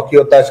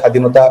সক্রিয়তা,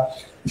 স্বাধীনতা,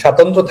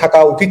 স্বাতন্ত্র থাকা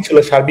উচিত ছিল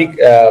সার্বিক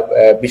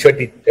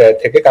বিষয়টি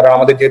থেকে। কারণ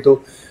আমাদের যেহেতু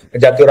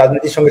জাতীয়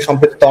রাজনীতির সঙ্গে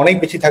সম্পৃক্ততা অনেক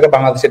বেশি থাকে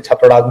বাংলাদেশের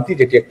ছাত্র রাজনীতি,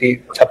 যেটি একটি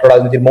ছাত্র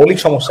রাজনীতির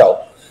মৌলিক সমস্যাও।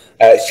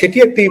 সেটি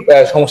একটি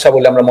সমস্যা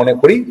বলে আমরা মনে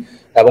করি,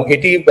 এবং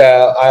এটি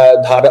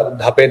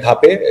ধাপে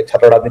ধাপে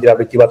ছাত্র রাজনীতির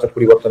আরো ইতিবাচক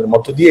পরিবর্তনের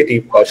মধ্য দিয়ে এটি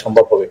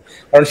সম্ভব হবে।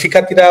 কারণ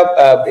শিক্ষার্থীরা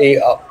এই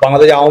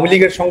বাংলাদেশ আওয়ামী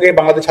লীগের সঙ্গে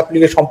বাংলাদেশ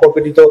ছাত্রলীগের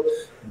সম্পর্কটি তো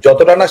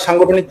যতটা না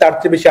সাংগঠনিক তার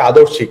চেয়ে বেশি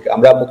আদর্শিক।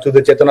 আমরা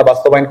মুক্তিযুদ্ধের চেতনা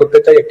বাস্তবায়ন করতে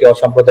চাই, একটি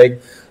অসাম্প্রদায়িক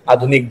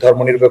আধুনিক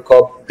ধর্মনিরপেক্ষ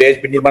দেশ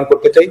নির্মাণ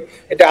করতে চাই।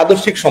 এটা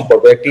আদর্শিক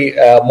সম্পর্ক, একটি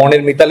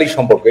মনের মিতালি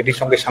সম্পর্ক। এটির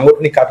সঙ্গে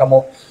সাংগঠনিক কাঠামো,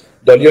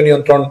 দলীয়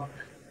নিয়ন্ত্রণ,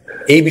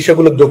 এই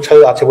বিষয়গুলো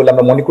যোগসাজশ আছে বলে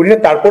আমরা মনে করি না।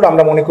 তারপর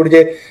আমরা মনে করি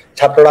যে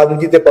ছাত্র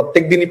রাজনীতিতে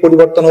প্রত্যেক দিনই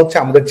পরিবর্তন হচ্ছে,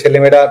 আমাদের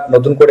ছেলেমেয়েরা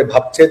নতুন করে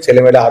ভাবছে,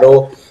 ছেলেমেয়েরা আরো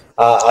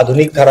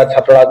আধুনিক ধারা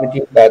ছাত্র রাজনীতি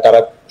তারা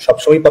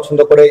সবসময় পছন্দ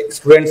করে।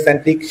 স্টুডেন্ট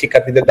সেন্ট্রিক,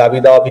 শিক্ষার্থীদের দাবি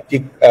দেওয়া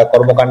ভিত্তিক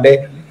কর্মকাণ্ডে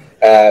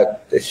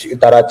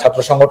তারা ছাত্র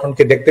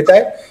সংগঠনকে দেখতে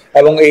চায়,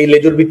 এবং এই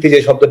লেজুর ভিত্তি যে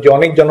শব্দটি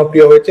অনেক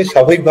জনপ্রিয় হয়েছে,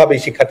 স্বাভাবিকভাবেই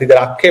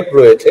শিক্ষার্থীদের আক্ষেপ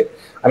রয়েছে।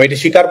 আমি এটি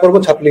স্বীকার করবো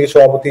ছাত্রলীগের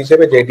সভাপতি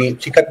হিসেবে যে এটি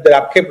শিক্ষার্থীদের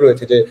আক্ষেপ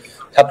রয়েছে যে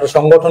ছাত্র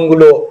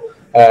সংগঠনগুলো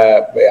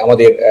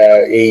আমাদের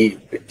এই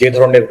যে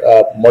ধরনের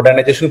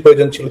মডার্নাইজেশন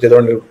প্রয়োজন ছিল, যে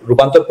ধরনের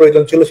রূপান্তর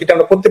প্রয়োজন ছিল, সেটা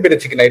আমরা করতে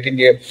পেরেছি কিনা এটি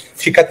নিয়ে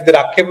শিক্ষার্থীদের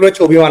আক্ষেপ রয়েছে,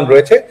 অভিমান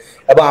রয়েছে,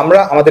 এবং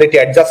আমাদের এটি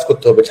অ্যাডজাস্ট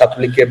করতে হবে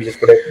ছাত্রলীগকে। বিশেষ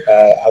করে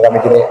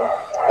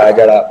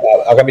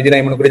আগামী দিনে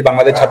আমি মনে করি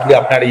বাংলাদেশ ছাত্রলীগ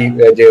আপনার এই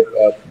যে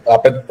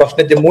আপনার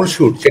প্রশ্নের যে মূল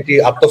সুর সেটি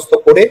আত্মস্থ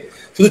করে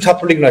শুধু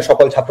ছাত্রলীগ নয়,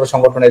 সকল ছাত্র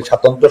সংগঠনের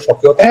স্বাতন্ত্র্য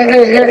সক্রিয়তা।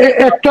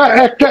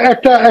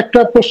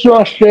 একটা প্রশ্ন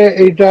আসছে,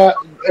 এইটা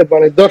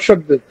মানে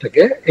দর্শকদের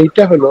থেকে,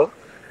 এইটা হলো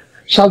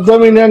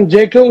সাদ্দাম ইনান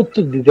যে কেউ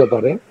উত্তর দিতে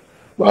পারে,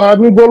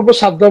 আমি বলবো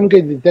সাদ্দামকে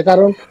দিতে,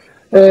 কারণ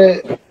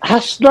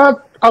হাসনাত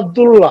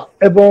আব্দুল্লাহ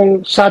এবং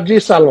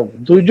সাজিস আলম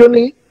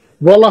দুইজনই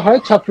বলা হয়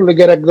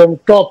ছাত্রলীগের একদম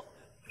টপ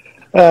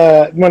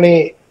মানে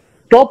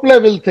টপ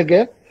লেভেল থেকে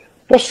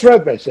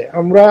প্রশ্রয় পেয়েছে।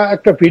 আমরা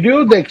একটা ভিডিও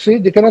দেখছি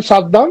যেখানে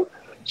সাদ্দাম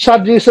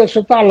সাজিসের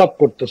সাথে আলাপ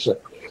করতেছে।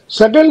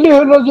 সেকেন্ডলি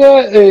হলো যে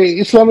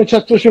ইসলামী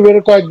ছাত্র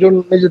শিবিরের কয়েকজন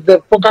নিজেদের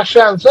প্রকাশ্যে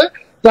আনছে,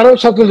 তারাও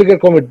ছাত্রলীগের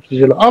কমিটি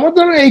ছিল।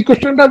 আমাদের এই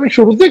কোশ্চেনটা আমি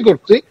শুরুতেই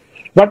করছি,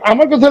 বাট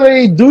আমার কথা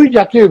এই দুই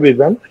জাতীয়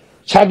বিধান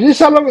সাজিস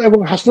আলম এবং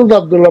হাসনাত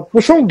আব্দুল্লাহ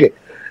প্রসঙ্গে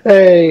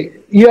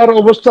ইয়ার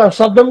অবস্থা,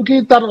 সাদ্দাম কি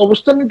তার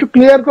অবস্থান একটু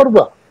ক্লিয়ার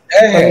করবা?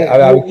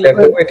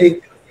 এটি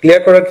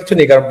ক্লিয়ার করার কিছু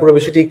নেই, কারণ পুরো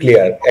বিষয়টি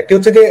ক্লিয়ার। একটি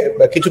হচ্ছে যে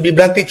কিছু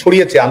বিভ্রান্তি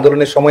ছড়িয়েছে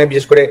আন্দোলনের সময়,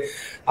 বিশেষ করে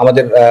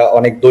আমাদের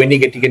অনেক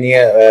দৈনিক এটিকে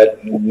নিয়ে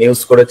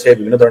নিউজ করেছে,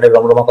 বিভিন্ন ধরনের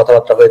রমরমা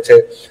কথাবার্তা হয়েছে,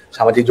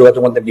 সামাজিক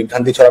যোগাযোগ মধ্যে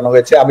বিভ্রান্তি ছড়ানো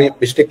হয়েছে। আমি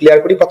বিষয়টি ক্লিয়ার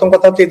করি। প্রথম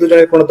কথা হচ্ছে এই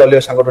দুজনের কোনো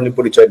দলীয় সাংগঠনিক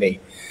পরিচয় নেই।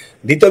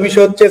 দ্বিতীয়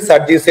বিষয় হচ্ছে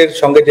সার্জিসের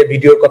সঙ্গে যে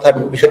ভিডিওর কথা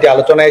বিষয়টি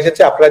আলোচনায়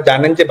এসেছে, আপনারা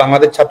জানেন যে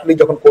বাংলাদেশ ছাত্রলীগ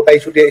যখন কোটা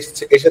ইস্যুটি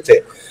এসেছে,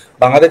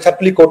 বাংলাদেশ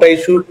ছাত্রলীগ কোটা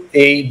ইস্যুর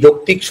এই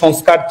যৌক্তিক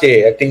সংস্কার চেয়ে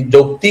একটি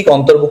যৌক্তিক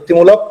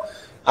অন্তর্ভুক্তিমূলক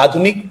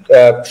আধুনিক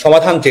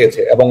সমাধান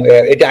চেয়েছে, এবং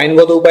এটি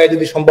আইনগত উপায়ে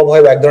যদি সম্ভব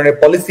হয় বা এক ধরনের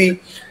পলিসি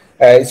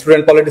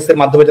স্টুডেন্ট পলিটিক্স এর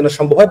মাধ্যমে যেন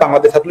সম্ভব হয়,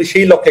 বাংলাদেশ ছাত্রলীগ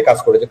সেই লক্ষ্যে কাজ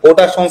করেছে।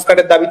 কোটা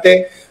সংস্কারের দাবিতে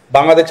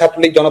বাংলাদেশ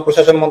ছাত্রলীগ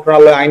জনপ্রশাসন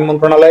মন্ত্রণালয়, আইন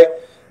মন্ত্রণালয়,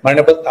 মানে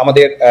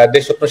আমাদের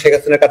দেশরত্ন শেখ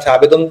হাসিনার কাছে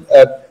আবেদন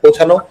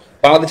পৌঁছানো,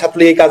 বাংলাদেশ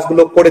ছাত্রলীগ এই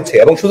কাজগুলো করেছে।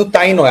 এবং শুধু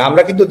তাই নয়,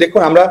 আমরা কিন্তু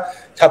দেখুন, আমরা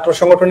ছাত্র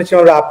সংগঠন হিসেবে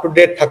আমরা আপ টু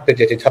ডেট থাকতে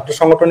চেয়েছি, ছাত্র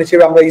সংগঠন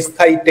হিসেবে আমরা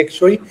স্থায়ী,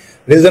 টেকসই,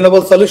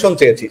 রিজনেবল সলিউশন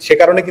চেয়েছি। সে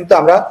কারণে কিন্তু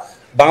আমরা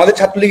বাংলাদেশ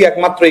ছাত্রলীগ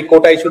একমাত্র এই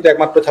কোটা ইস্যুতে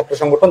একমাত্র ছাত্র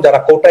সংগঠন যারা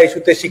কোটা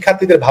ইস্যুতে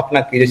শিক্ষার্থীদের ভাবনা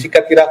কি, যে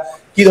শিক্ষার্থীরা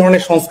কি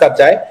ধরনের সংস্কার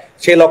চায়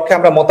সেই লক্ষ্যে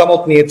আমরা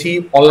মতামত নিয়েছি,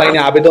 অনলাইনে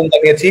আবেদন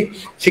জানিয়েছি,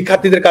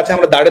 শিক্ষার্থীদের কাছে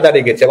আমরা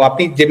দাঁড়িয়ে গেছি। এবং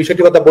আপনি যে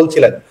বিষয়টির কথা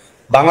বলছিলেন,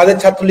 বাংলাদেশ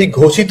ছাত্রলীগ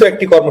ঘোষিত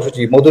একটি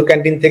কর্মসূচি, মধুর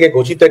ক্যান্টিন থেকে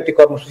ঘোষিত একটি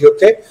কর্মসূচি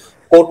হচ্ছে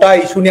কোটা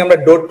ইস্যু নিয়ে আমরা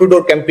ডোর টু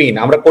ডোর ক্যাম্পেইন,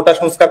 আমরা কোটা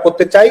সংস্কার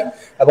করতে চাই,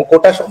 এবং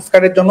কোটা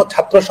সংস্কারের জন্য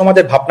ছাত্র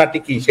সমাজের ভাবনাটি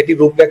কি সেটি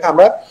রূপরেখা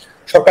আমরা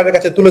সরকারের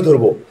কাছে তুলে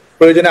ধরবো,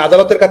 প্রয়োজনে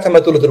আদালতের কাছে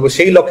আমরা তুলে ধরবো।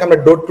 সেই লক্ষ্যে আমরা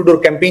ডোর টু ডোর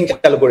ক্যাম্পেইন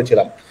চালু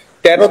করেছিলাম।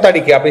 13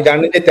 তারিখে আপনি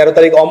জানেন যে 13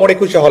 তারিখ অমর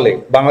একুশে হলে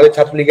বাংলাদেশ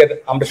ছাত্রলীগের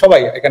আমরা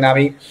সবাই, এখানে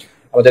আমি,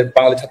 আমাদের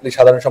বাংলাদেশ ছাত্রলীগ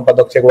সাধারণ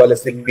সম্পাদক শেখ ওয়ালেদ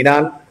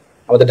মিনান,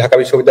 আমাদের ঢাকা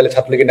বিশ্ববিদ্যালয়ের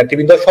ছাত্রলীগের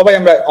নেতৃবৃন্দ, সবাই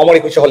আমরা অমর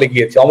একুশে হলে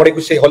গিয়েছি। অমর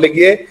একুশে হলে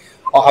গিয়ে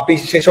আপনি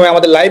সেই সময়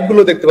আমাদের লাইভ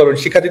গুলো দেখতে পাবেন,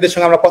 শিক্ষার্থীদের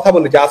সঙ্গে আমরা কথা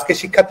বলি যে আজকে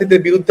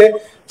শিক্ষার্থীদের বিরুদ্ধে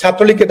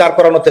ছাত্রলীগকে দাঁড়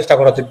করানোর চেষ্টা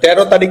করা হচ্ছে।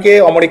 13 তারিখে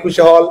অমর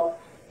একুশে হল,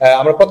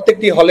 আমরা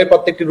প্রত্যেকটি হলে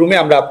প্রত্যেকটি রুমে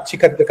আমরা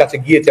শিক্ষার্থীদের কাছে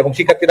গিয়েছি, এবং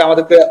শিক্ষার্থীরা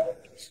আমাদেরকে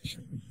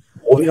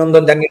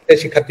অভিনন্দন জানিয়েছে,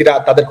 শিক্ষার্থীরা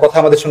তাদের কথা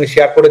আমাদের সঙ্গে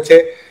শেয়ার করেছে।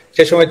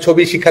 সে সময়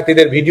ছবি,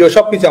 শিক্ষার্থীদের ভিডিও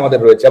সবকিছু আমাদের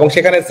রয়েছে। এবং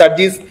সেখানে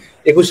সার্জিস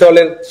 21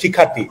 হলের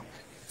শিক্ষার্থী,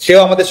 সেও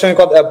আমাদের সঙ্গে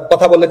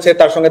কথা বলেছে,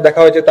 তার সঙ্গে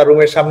দেখা হয়েছে তার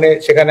রুমের সামনে।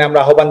 সেখানে আমরা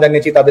আহ্বান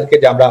জানিয়েছি তাদেরকে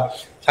যে আমরা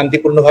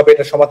শান্তিপূর্ণভাবে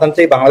এটা সমাধান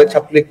চাই, বাংলাদেশ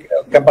ছাত্রলীগ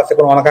ক্যাম্পাসে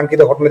কোনো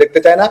অনাকাঙ্ক্ষিত ঘটনা দেখতে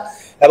চায় না,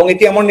 এবং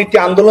এটি এমন একটি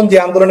আন্দোলন যে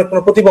আন্দোলনের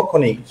কোনো প্রতিপক্ষ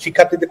নেই।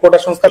 শিক্ষার্থীদের কোটা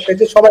সংস্কার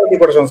চাইছে, সবাই এই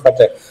কোটা সংস্কার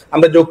চায়,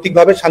 আমরা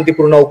যৌক্তিকভাবে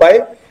শান্তিপূর্ণ উপায়ে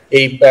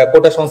এই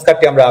কোটা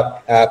সংস্কারটি আমরা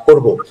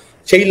করব।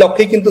 সেই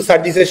লক্ষ্যেই কিন্তু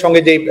সার্জিসের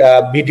সঙ্গে যে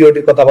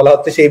ভিডিওটির কথা বলা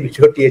হচ্ছে সেই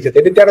ভিডিওটি এসেছে।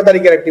 এটি 13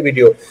 তারিখের একটি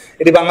ভিডিও,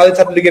 এটি বাংলাদেশ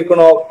ছাত্রলীগের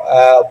কোনো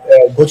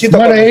ঘোষিত,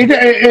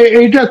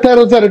 এইটা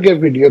 13 তারিখের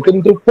ভিডিও,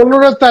 কিন্তু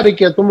 15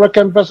 তারিখে তোমরা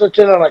ক্যাম্পাসে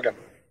ছিল না কেন?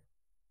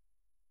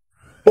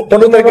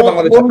 15 তারিখে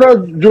বাংলাদেশ, 15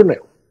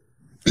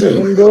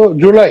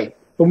 জুলাই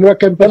তোমরা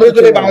ক্যাম্পাসে, 15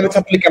 জুলাই বাংলাদেশ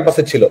ছাত্রলীগ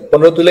ক্যাম্পাসে ছিল,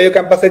 15 জুলাইও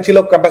ক্যাম্পাসে ছিল,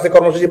 ক্যাম্পাসে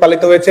কর্মসূচি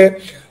পালিত হয়েছে।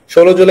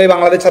 16 জুলাই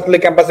বাংলাদেশ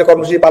ছাত্রলীগ ক্যাম্পাসে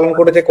কর্মসূচি পালন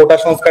করেছে কোটা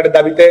সংস্কারের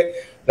দাবিতে।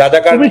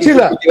 রাজাকার,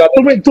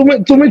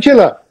 তুমি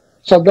ছিলা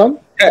সাদ্দাম?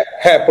 হ্যাঁ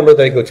হ্যাঁ 15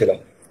 তারিখেও ছিলাম,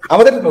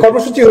 আমাদের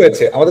কর্মসূচি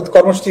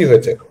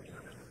হয়েছে।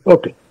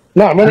 ওকে,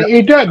 না মানে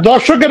এটা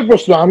দর্শকের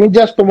প্রশ্ন, আমি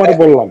জাস্ট তোমার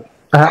বললাম।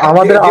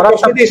 আমাদের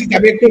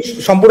আমি একটু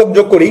সম্পূরক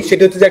যোগ করি,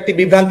 সেটা হচ্ছে যে একটি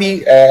বিভ্রান্তি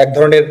এক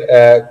ধরনের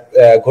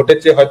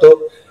ঘটেছে হয়তো।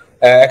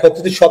 এক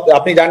হচ্ছে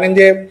আপনি জানেন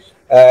যে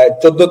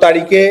 14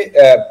 তারিখে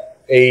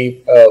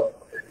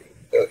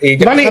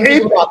মানে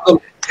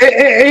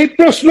এই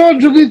প্রশ্ন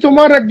যদি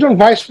তোমার একজন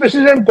ভাইস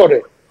প্রেসিডেন্ট করে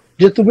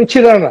যে তুমি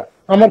ছিলে না,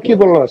 আমার কি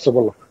বলার আছে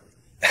বলো?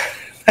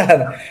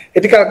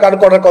 এটি কারো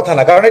করার কথা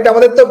না, কারণ এটা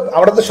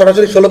আমরা তো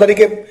সরাসরি 16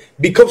 তারিখে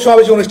বিক্ষোভ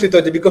সমাবেশ অনুষ্ঠিত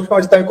হয়েছে, বিক্ষোভ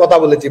সমাবেশে আমি কথা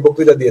বলেছি,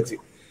 বক্তৃতা দিয়েছি।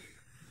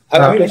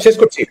 আমি শেষ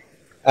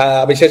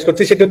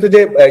করছি সেটা হচ্ছে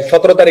যে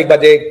 17 তারিখ বা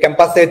যে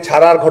ক্যাম্পাসে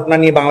ছাড়ার ঘটনা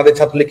নিয়ে বাংলাদেশ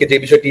ছাত্রলীগকে যে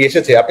বিষয়টি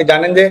এসেছে, আপনি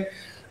জানেন যে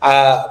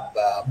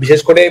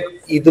বিশেষ করে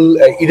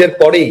ঈদের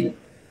পরেই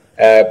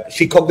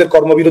শিক্ষকদের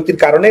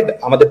কর্মবিরতির কারণে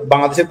আমাদের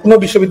বাংলাদেশের কোনো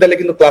বিশ্ববিদ্যালয়ে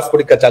কিন্তু ক্লাস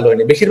পরীক্ষা চালু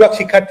হয়নি। বেশিরভাগ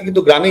শিক্ষার্থী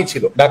কিন্তু গ্রামেই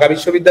ছিল। ঢাকা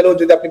বিশ্ববিদ্যালয়েও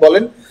যদি আপনি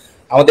বলেন,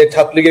 আমাদের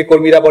ছাত্রলীগের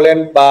কর্মীরা বলেন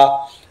বা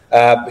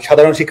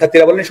সাধারণ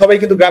শিক্ষার্থীরা বলেন, সবাই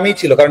কিন্তু গ্রামেই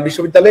ছিল, কারণ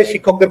বিশ্ববিদ্যালয়ে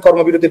শিক্ষকদের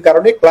কর্মবিরতির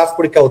কারণে ক্লাস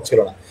পরীক্ষা হচ্ছিল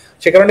না।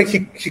 সে কারণে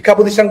শিক্ষা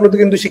প্রতিষ্ঠানগুলোতে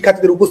কিন্তু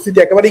শিক্ষার্থীদের উপস্থিতি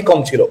একেবারেই কম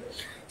ছিল,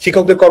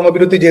 শিক্ষকদের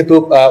কর্মবিরতি যেহেতু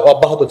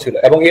অব্যাহত ছিল।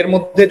 এবং এর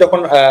মধ্যে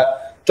যখন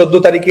 14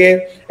 তারিখে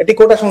একটি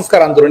কোটা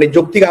সংস্কার আন্দোলন, এই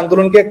যৌক্তিক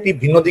আন্দোলনকে একটি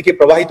ভিন্ন দিকে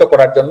প্রবাহিত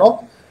করার জন্য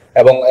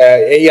এবং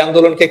এই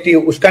আন্দোলনকে একটি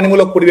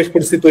উস্কানিমূলক পরিবেশ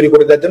পরিস্থিতি তৈরি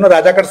করে দেওয়ার জন্য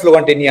রাজাকার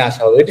স্লোগানটি নিয়ে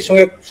আসা হলো। এটির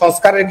সঙ্গে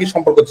সংস্কারের কি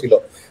সম্পর্ক ছিল,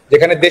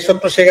 যেখানে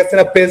দেশরত্ন শেখ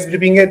হাসিনা প্রেস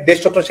ব্রিফিং এ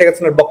দেশরত্ন শেখ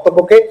হাসিনার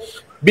বক্তব্যকে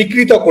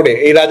বিকৃত করে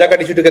এই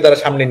রাজাকার ইস্যুটিকে তারা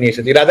সামনে নিয়ে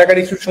এসেছে। এই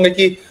রাজাকার ইস্যুর সঙ্গে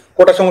কি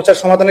কোটা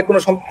সমস্যার সমাধানের কোনো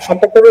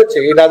সম্পর্ক রয়েছে?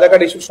 এই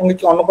রাজাকার ইস্যুর সঙ্গে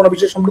কি অন্য কোনো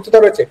বিষয়ের সম্পৃক্ততা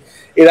রয়েছে?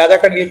 এই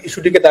রাজাকার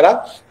ইস্যুটিকে তারা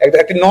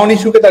একটি নন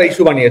ইস্যুকে তারা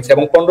ইস্যু বানিয়েছে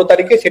এবং 15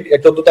 তারিখে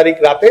 14 তারিখ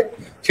রাতে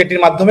সেটির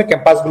মাধ্যমে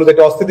ক্যাম্পাসগুলোতে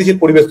একটা অস্থিতিশীল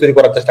পরিবেশ তৈরি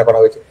করার চেষ্টা করা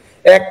হয়েছে।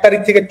 1 তারিখ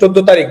থেকে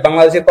 14 তারিখ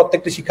বাংলাদেশের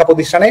প্রত্যেকটি শিক্ষা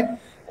প্রতিষ্ঠানে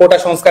কোটা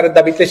সংস্কারের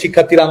দাবিতে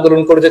শিক্ষার্থীরা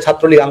আন্দোলন করেছে,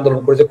 ছাত্রলীগ আন্দোলন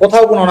করেছে,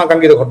 কোথাও কোনো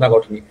অনাকাঙ্ক্ষিত ঘটনা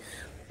ঘটেনি।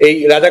 এই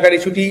রাজাকার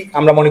ইস্যুটি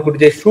আমরা মনে করি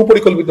যে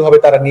সুপরিকল্পিতভাবে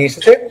তারা নিয়ে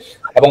এসেছে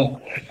এবং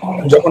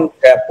যখন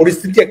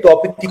পরিস্থিতি একটু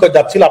অপ্রীতিকর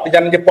যাচ্ছিল, আপনি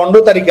জানেন যে 15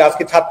 তারিখে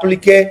আজকে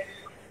ছাত্রলীগকে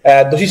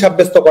দোষী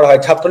সাব্যস্ত করা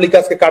হয়, ছাত্রলীগকে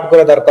আজকে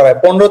কাঠগড়ায় দাঁড় করা হয়।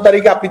 15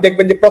 তারিখে আপনি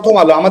দেখবেন যে প্রথম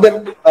আলো, আমাদের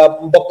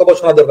বক্তব্য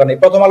শোনা দরকার নেই,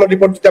 প্রথম আলো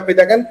রিপোর্ট যদি আপনি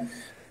দেখেন,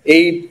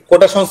 এই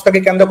কোটা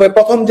সংস্কারকে কেন্দ্র করে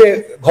প্রথম যে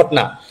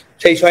ঘটনা,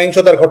 সেই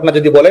সহিংসতার ঘটনা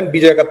যদি বলেন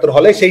বিজয় 71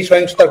 হলে, সেই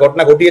সহিংসতার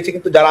ঘটনা ঘটিয়েছে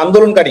কিন্তু যারা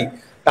আন্দোলনকারী,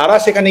 তারা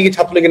সেখানে গিয়ে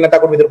ছাত্রলীগের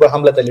নেতাকর্মীদের উপর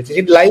হামলা চালিয়েছে,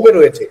 সেটি লাইভে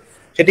রয়েছে।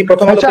 সেটি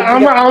প্রথম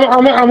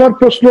আমার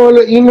প্রশ্ন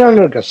হলো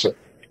ইউনিয়নের কাছে,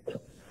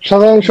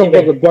 সাধারণ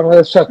সম্পাদক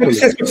বাংলাদেশ ছাত্রলীগ,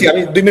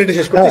 আমি 2 মিনিটে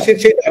শেষ করছি,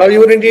 সেই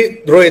ধারাবাহিকটি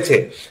রয়েছে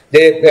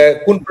যে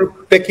কোন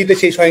প্রেক্ষিতে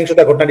সেই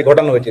সহিংসতার ঘটনাটি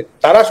ঘটানো হয়েছে।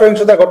 তারা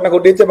সহিংসতার ঘটনা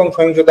ঘটিয়েছে এবং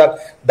সহিংসতার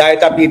দায়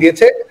চাপিয়ে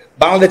দিয়েছে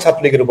বাংলাদেশ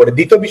ছাত্রলীগের উপরে।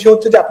 দ্বিতীয় বিষয়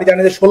হচ্ছে যে আপনি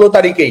জানেন যে 16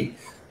 তারিখেই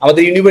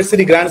আমাদের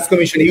ইউনিভার্সিটি গ্রান্টস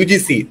কমিশন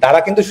ইউজিসি, তারা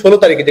কিন্তু 16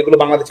 তারিখে যেগুলো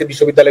বাংলাদেশের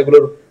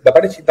বিশ্ববিদ্যালয়গুলোর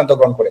ব্যাপারে সিদ্ধান্ত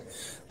গ্রহণ করে,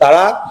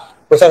 তারা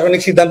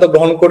প্রশাসনিক সিদ্ধান্ত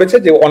গ্রহণ করেছে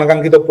যে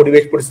অনাকাঙ্ক্ষিত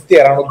পরিবেশ পরিস্থিতি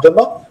এড়ানোর জন্য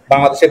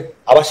বাংলাদেশের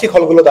আবাসিক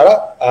হলগুলো দ্বারা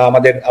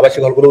আমাদের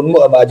আবাসিক হলগুলো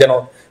যেন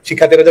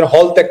শিক্ষার্থীরা যেন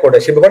হল ত্যাগ করে,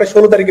 সে ব্যাপারে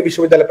 16 তারিখে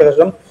বিশ্ববিদ্যালয়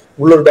প্রশাসন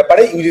গুলোর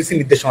ব্যাপারে ইউজিসি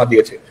নির্দেশনা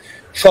দিয়েছে।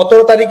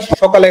 17 তারিখ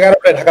সকাল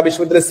 11টায় ঢাকা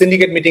বিশ্ববিদ্যালয়ের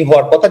সিন্ডিকেট মিটিং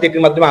হওয়ার কথা,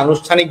 যেটির মাধ্যমে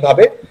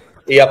আনুষ্ঠানিকভাবে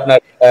এই আপনার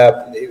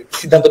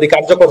সিদ্ধান্তটি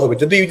কার্যকর হবে।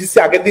 যদি ইউজিসি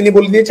আগের দিনই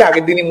বলে দিয়েছে,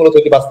 আগের দিনই মূলত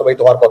এটি বাস্তবায়িত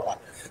হওয়ার কথা।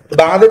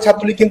 বাংলাদেশ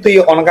ছাত্রলীগ কিন্তু এই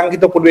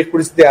অনাকাঙ্ক্ষিত পরিবেশ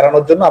পরিস্থিতি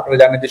এড়ানোর জন্য আপনারা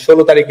জানেন যে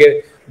 16 তারিখে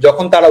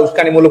যখন তারা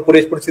উস্কানিমূলক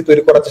পরিবেশ পরিস্থিতি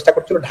তৈরি করার চেষ্টা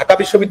করছিল, ঢাকা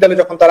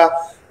বিশ্ববিদ্যালয়ে যখন তারা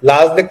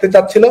লাশ দেখতে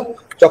চাচ্ছিল,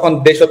 তখন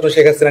দেশরত্ন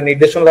শেখ হাসিনার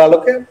নির্দেশনার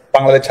আলোকে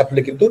বাংলাদেশ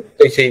ছাত্রলীগ কিন্তু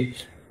সেই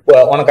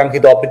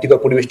অনাকাঙ্ক্ষিত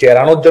অপ্রীতিকর পরিবেশটি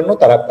এড়ানোর জন্য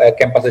তারা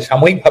ক্যাম্পাসে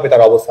সাময়িকভাবে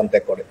তারা অবস্থান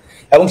ত্যাগ করে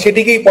এবং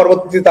সেটিকেই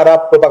পরবর্তীতে তারা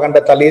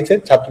প্রোপাগান্ডা চালিয়েছে,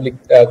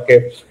 ছাত্রলীগকে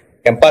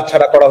ক্যাম্পাস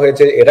ছাড়া করা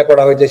হয়েছে, এটা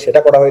করা হয়েছে, সেটা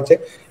করা হয়েছে,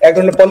 এক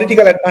ধরনের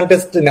পলিটিক্যাল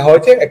অ্যাডভান্টেজ নেওয়া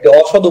হয়েছে একটি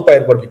অসৎ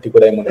উপায়ের উপর ভিত্তি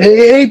করে।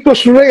 এই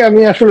প্রশ্নটাই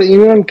আমি আসলে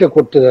ইমরানকে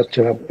করতে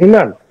যাচ্ছিলাম।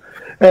 ইমরান,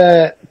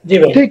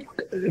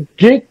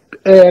 ঠিক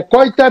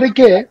কয়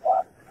তারিখে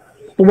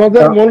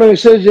তোমাদের মনে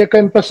হয়েছে যে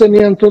ক্যাম্পাসের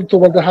নিয়ন্ত্রণ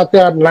তোমাদের হাতে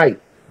আর নাই,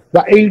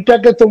 বা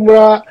এইটাকে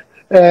তোমরা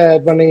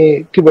মানে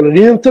কি বলে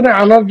নিয়ন্ত্রণে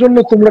আনার জন্য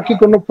তোমরা কি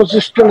কোনো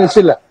প্রচেষ্টা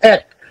নিয়েছিলে?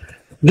 এক।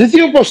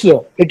 দ্বিতীয় প্রশ্ন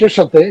এটার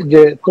সাথে,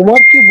 যে তোমার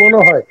কি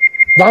মনে হয়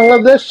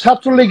বাংলাদেশ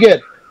ছাত্রলীগের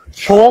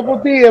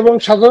সভাপতি এবং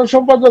সাধারণ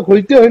সম্পাদক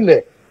হইতে হইলে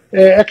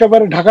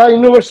একেবারে ঢাকা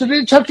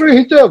ইউনিভার্সিটির ছাত্রই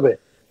হইতে হবে,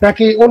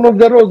 নাকি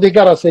অন্যদেরও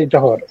অধিকার আছে এটা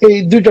হওয়ার? এই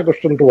দুইটা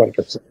কোশ্চেন তোমার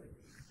কাছে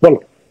বলো।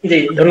 জি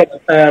ধন্যবাদ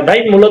ভাই।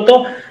 মূলত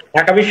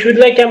ঢাকা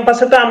বিশ্ববিদ্যালয়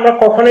ক্যাম্পাসে তো আমরা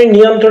কখনোই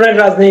নিয়ন্ত্রণের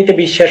রাজনীতিতে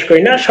বিশ্বাস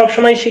করি না,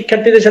 সবসময়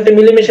শিক্ষার্থীদের সাথে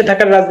মিলেমিশে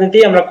থাকার রাজনীতি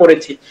আমরা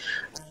করেছি।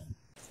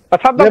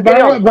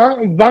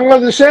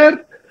 বাংলাদেশের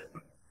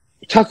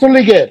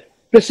ছাত্রলীগের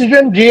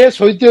প্রেসিডেন্ট জিএস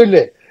হইতে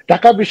হইলে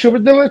ঢাকা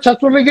বিশ্ববিদ্যালয়ের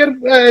ছাত্রলীগের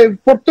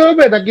পড়তে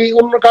হবে, নাকি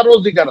অন্য কারো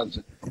অধিকার আছে?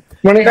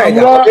 মানে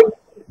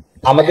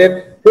আমাদের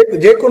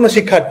যে কোনো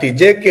শিক্ষার্থী,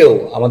 যে কেউ,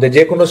 আমাদের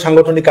যে কোনো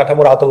সাংগঠনিক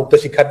কাঠামোর আওতাভুক্ত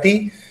শিক্ষার্থী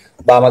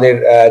বা আমাদের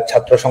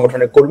ছাত্র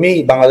সংগঠনের কর্মী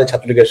বাংলাদেশ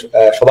ছাত্রলীগের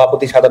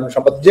সভাপতি, সাধারণ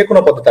সম্পাদক যে কোনো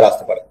পদে তারা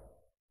আসতে পারে।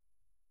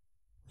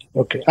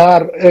 ওকে।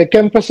 আর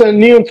ক্যাম্পাসের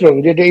নিয়ন্ত্রণ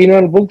যেটা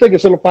ইউনিয়ন বলতে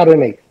গেছিল পারে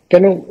নাই,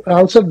 কেন?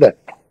 Answer that.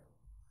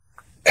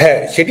 হ্যাঁ,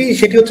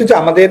 সেটি হচ্ছে যে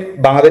আমাদের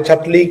বাংলাদেশ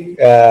ছাত্রলীগ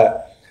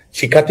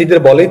শিক্ষার্থীদের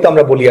বলেই তো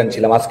আমরা বলিয়ান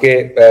ছিলাম। আজকে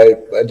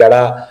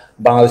যারা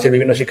বাংলাদেশের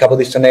বিভিন্ন শিক্ষা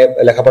প্রতিষ্ঠানে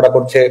লেখাপড়া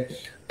করছে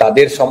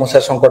তাদের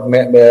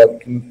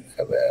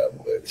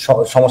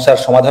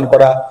সমস্যার সমাধান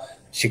করা,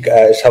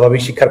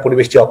 স্বাভাবিক শিক্ষার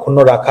পরিবেশটি অক্ষুণ্ণ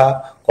রাখা,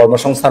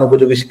 কর্মসংস্থান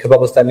উপযোগী শিক্ষা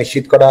ব্যবস্থা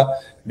নিশ্চিত করা,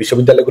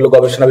 বিশ্ববিদ্যালয়গুলো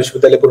গবেষণা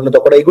বিশ্ববিদ্যালয়ে পরিণত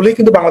করা, এগুলোই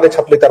কিন্তু বাংলাদেশ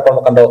ছাত্রলীগ তার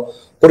কর্মকাণ্ড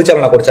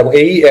পরিচালনা করছে। এবং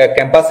এই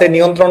ক্যাম্পাসে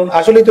নিয়ন্ত্রণ,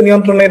 আসলেই তো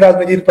নিয়ন্ত্রণের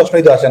রাজনীতির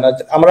প্রশ্নই তো আসে না।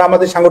 আমরা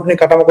আমাদের সাংগঠনিক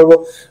কাঠামো করবো,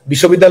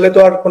 বিশ্ববিদ্যালয় তো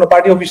আর কোনো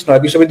পার্টি অফিস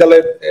নয়,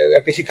 বিশ্ববিদ্যালয়ের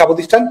একটি শিক্ষা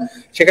প্রতিষ্ঠান,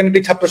 সেখানে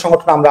একটি ছাত্র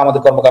সংগঠন, আমরা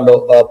আমাদের কর্মকাণ্ড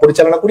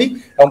পরিচালনা করি।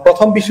 এবং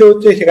প্রথম বিষয়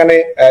হচ্ছে সেখানে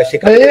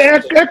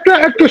একটা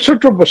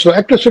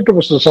ছোট্ট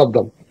প্রশ্ন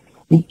সাদ্দাম,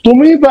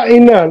 তুমি বা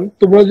ইনান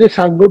তোমরা যে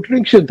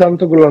সাংগঠনিক সিদ্ধান্ত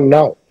গুলো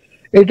নাও,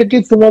 এটা কি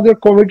তোমাদের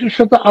কমিটির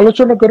সাথে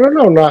আলোচনা করে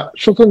নাও না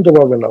স্বতন্ত্র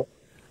ভাবে নাও?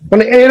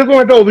 মানে এরকম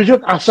একটা অভিযোগ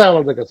আছে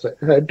আমাদের কাছে,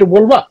 হ্যাঁ একটু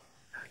বলবা?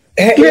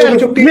 হ্যাঁ,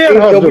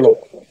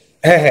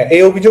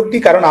 এই অভিযোগটি,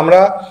 কারণ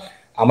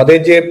আমাদের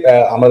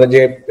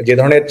যে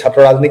ধরনের ছাত্র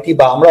রাজনীতি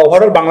বা আমরা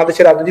ওভারঅল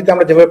বাংলাদেশের রাজনীতিতে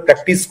আমরা যেভাবে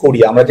প্র্যাকটিস করি,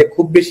 আমরা যে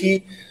খুব বেশি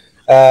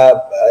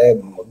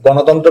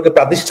গণতন্ত্রকে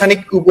প্রাতিষ্ঠানিক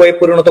উপায়ে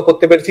পরিণত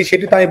করতে পেরেছি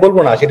সেটি তো আমি বলবো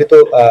না, সেটি তো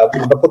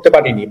আমরা করতে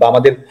পারিনি। বা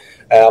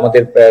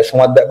আমাদের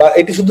সমাজ, বা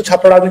এটি শুধু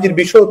ছাত্র রাজনীতির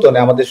বিষয় তো না,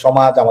 আমাদের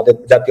সমাজ, আমাদের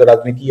জাতীয়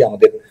রাজনীতি,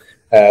 আমাদের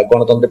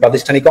গণতন্ত্রের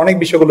প্রাতিষ্ঠানিক অনেক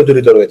বিষয়গুলো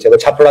জড়িত রয়েছে। বা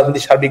ছাত্র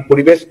রাজনীতির সার্বিক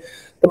পরিবেশ,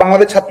 তো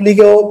বাংলাদেশ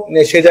ছাত্রলীগেও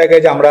সে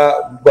জায়গায় যে আমরা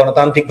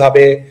গণতান্ত্রিক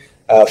ভাবে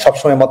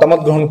সবসময় মতামত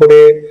গ্রহণ করে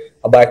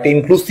বা একটা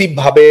ইনক্লুসিভ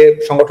ভাবে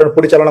সংগঠন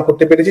পরিচালনা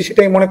করতে পেরেছি সেটা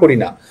আমি মনে করি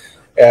না।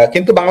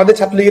 কিন্তু বাংলাদেশ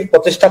ছাত্রলীগের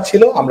প্রচেষ্টা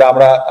ছিল আমরা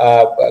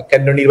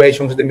কেন্দ্রীয় নির্বাহী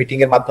সংসদের মিটিং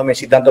এর মাধ্যমে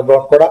সিদ্ধান্ত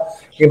গ্রহণ করা,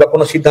 কিংবা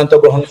কোনো সিদ্ধান্ত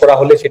গ্রহণ করা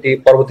হলে সেটি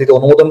পরবর্তীতে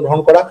অনুমোদন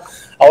গ্রহণ করা।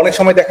 অনেক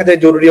সময় দেখা যায়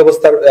জরুরি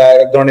অবস্থার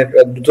এক ধরনের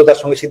দ্রুততার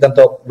সঙ্গে সিদ্ধান্ত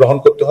গ্রহণ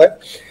করতে হয়,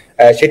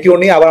 সেটিও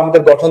নিয়ে। আবার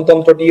আমাদের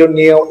গঠনতন্ত্রটিও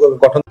নিয়ে